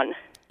gone.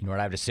 You know what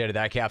I have to say to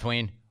that,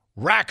 Kathleen?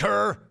 Rack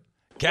her!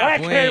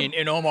 Kathleen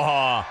in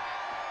Omaha.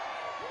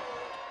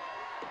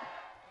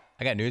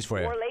 I got news for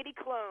you. Or Lady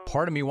Clone.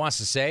 Part of me wants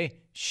to say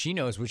she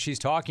knows what she's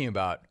talking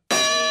about. Good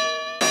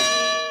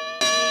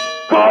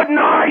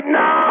night,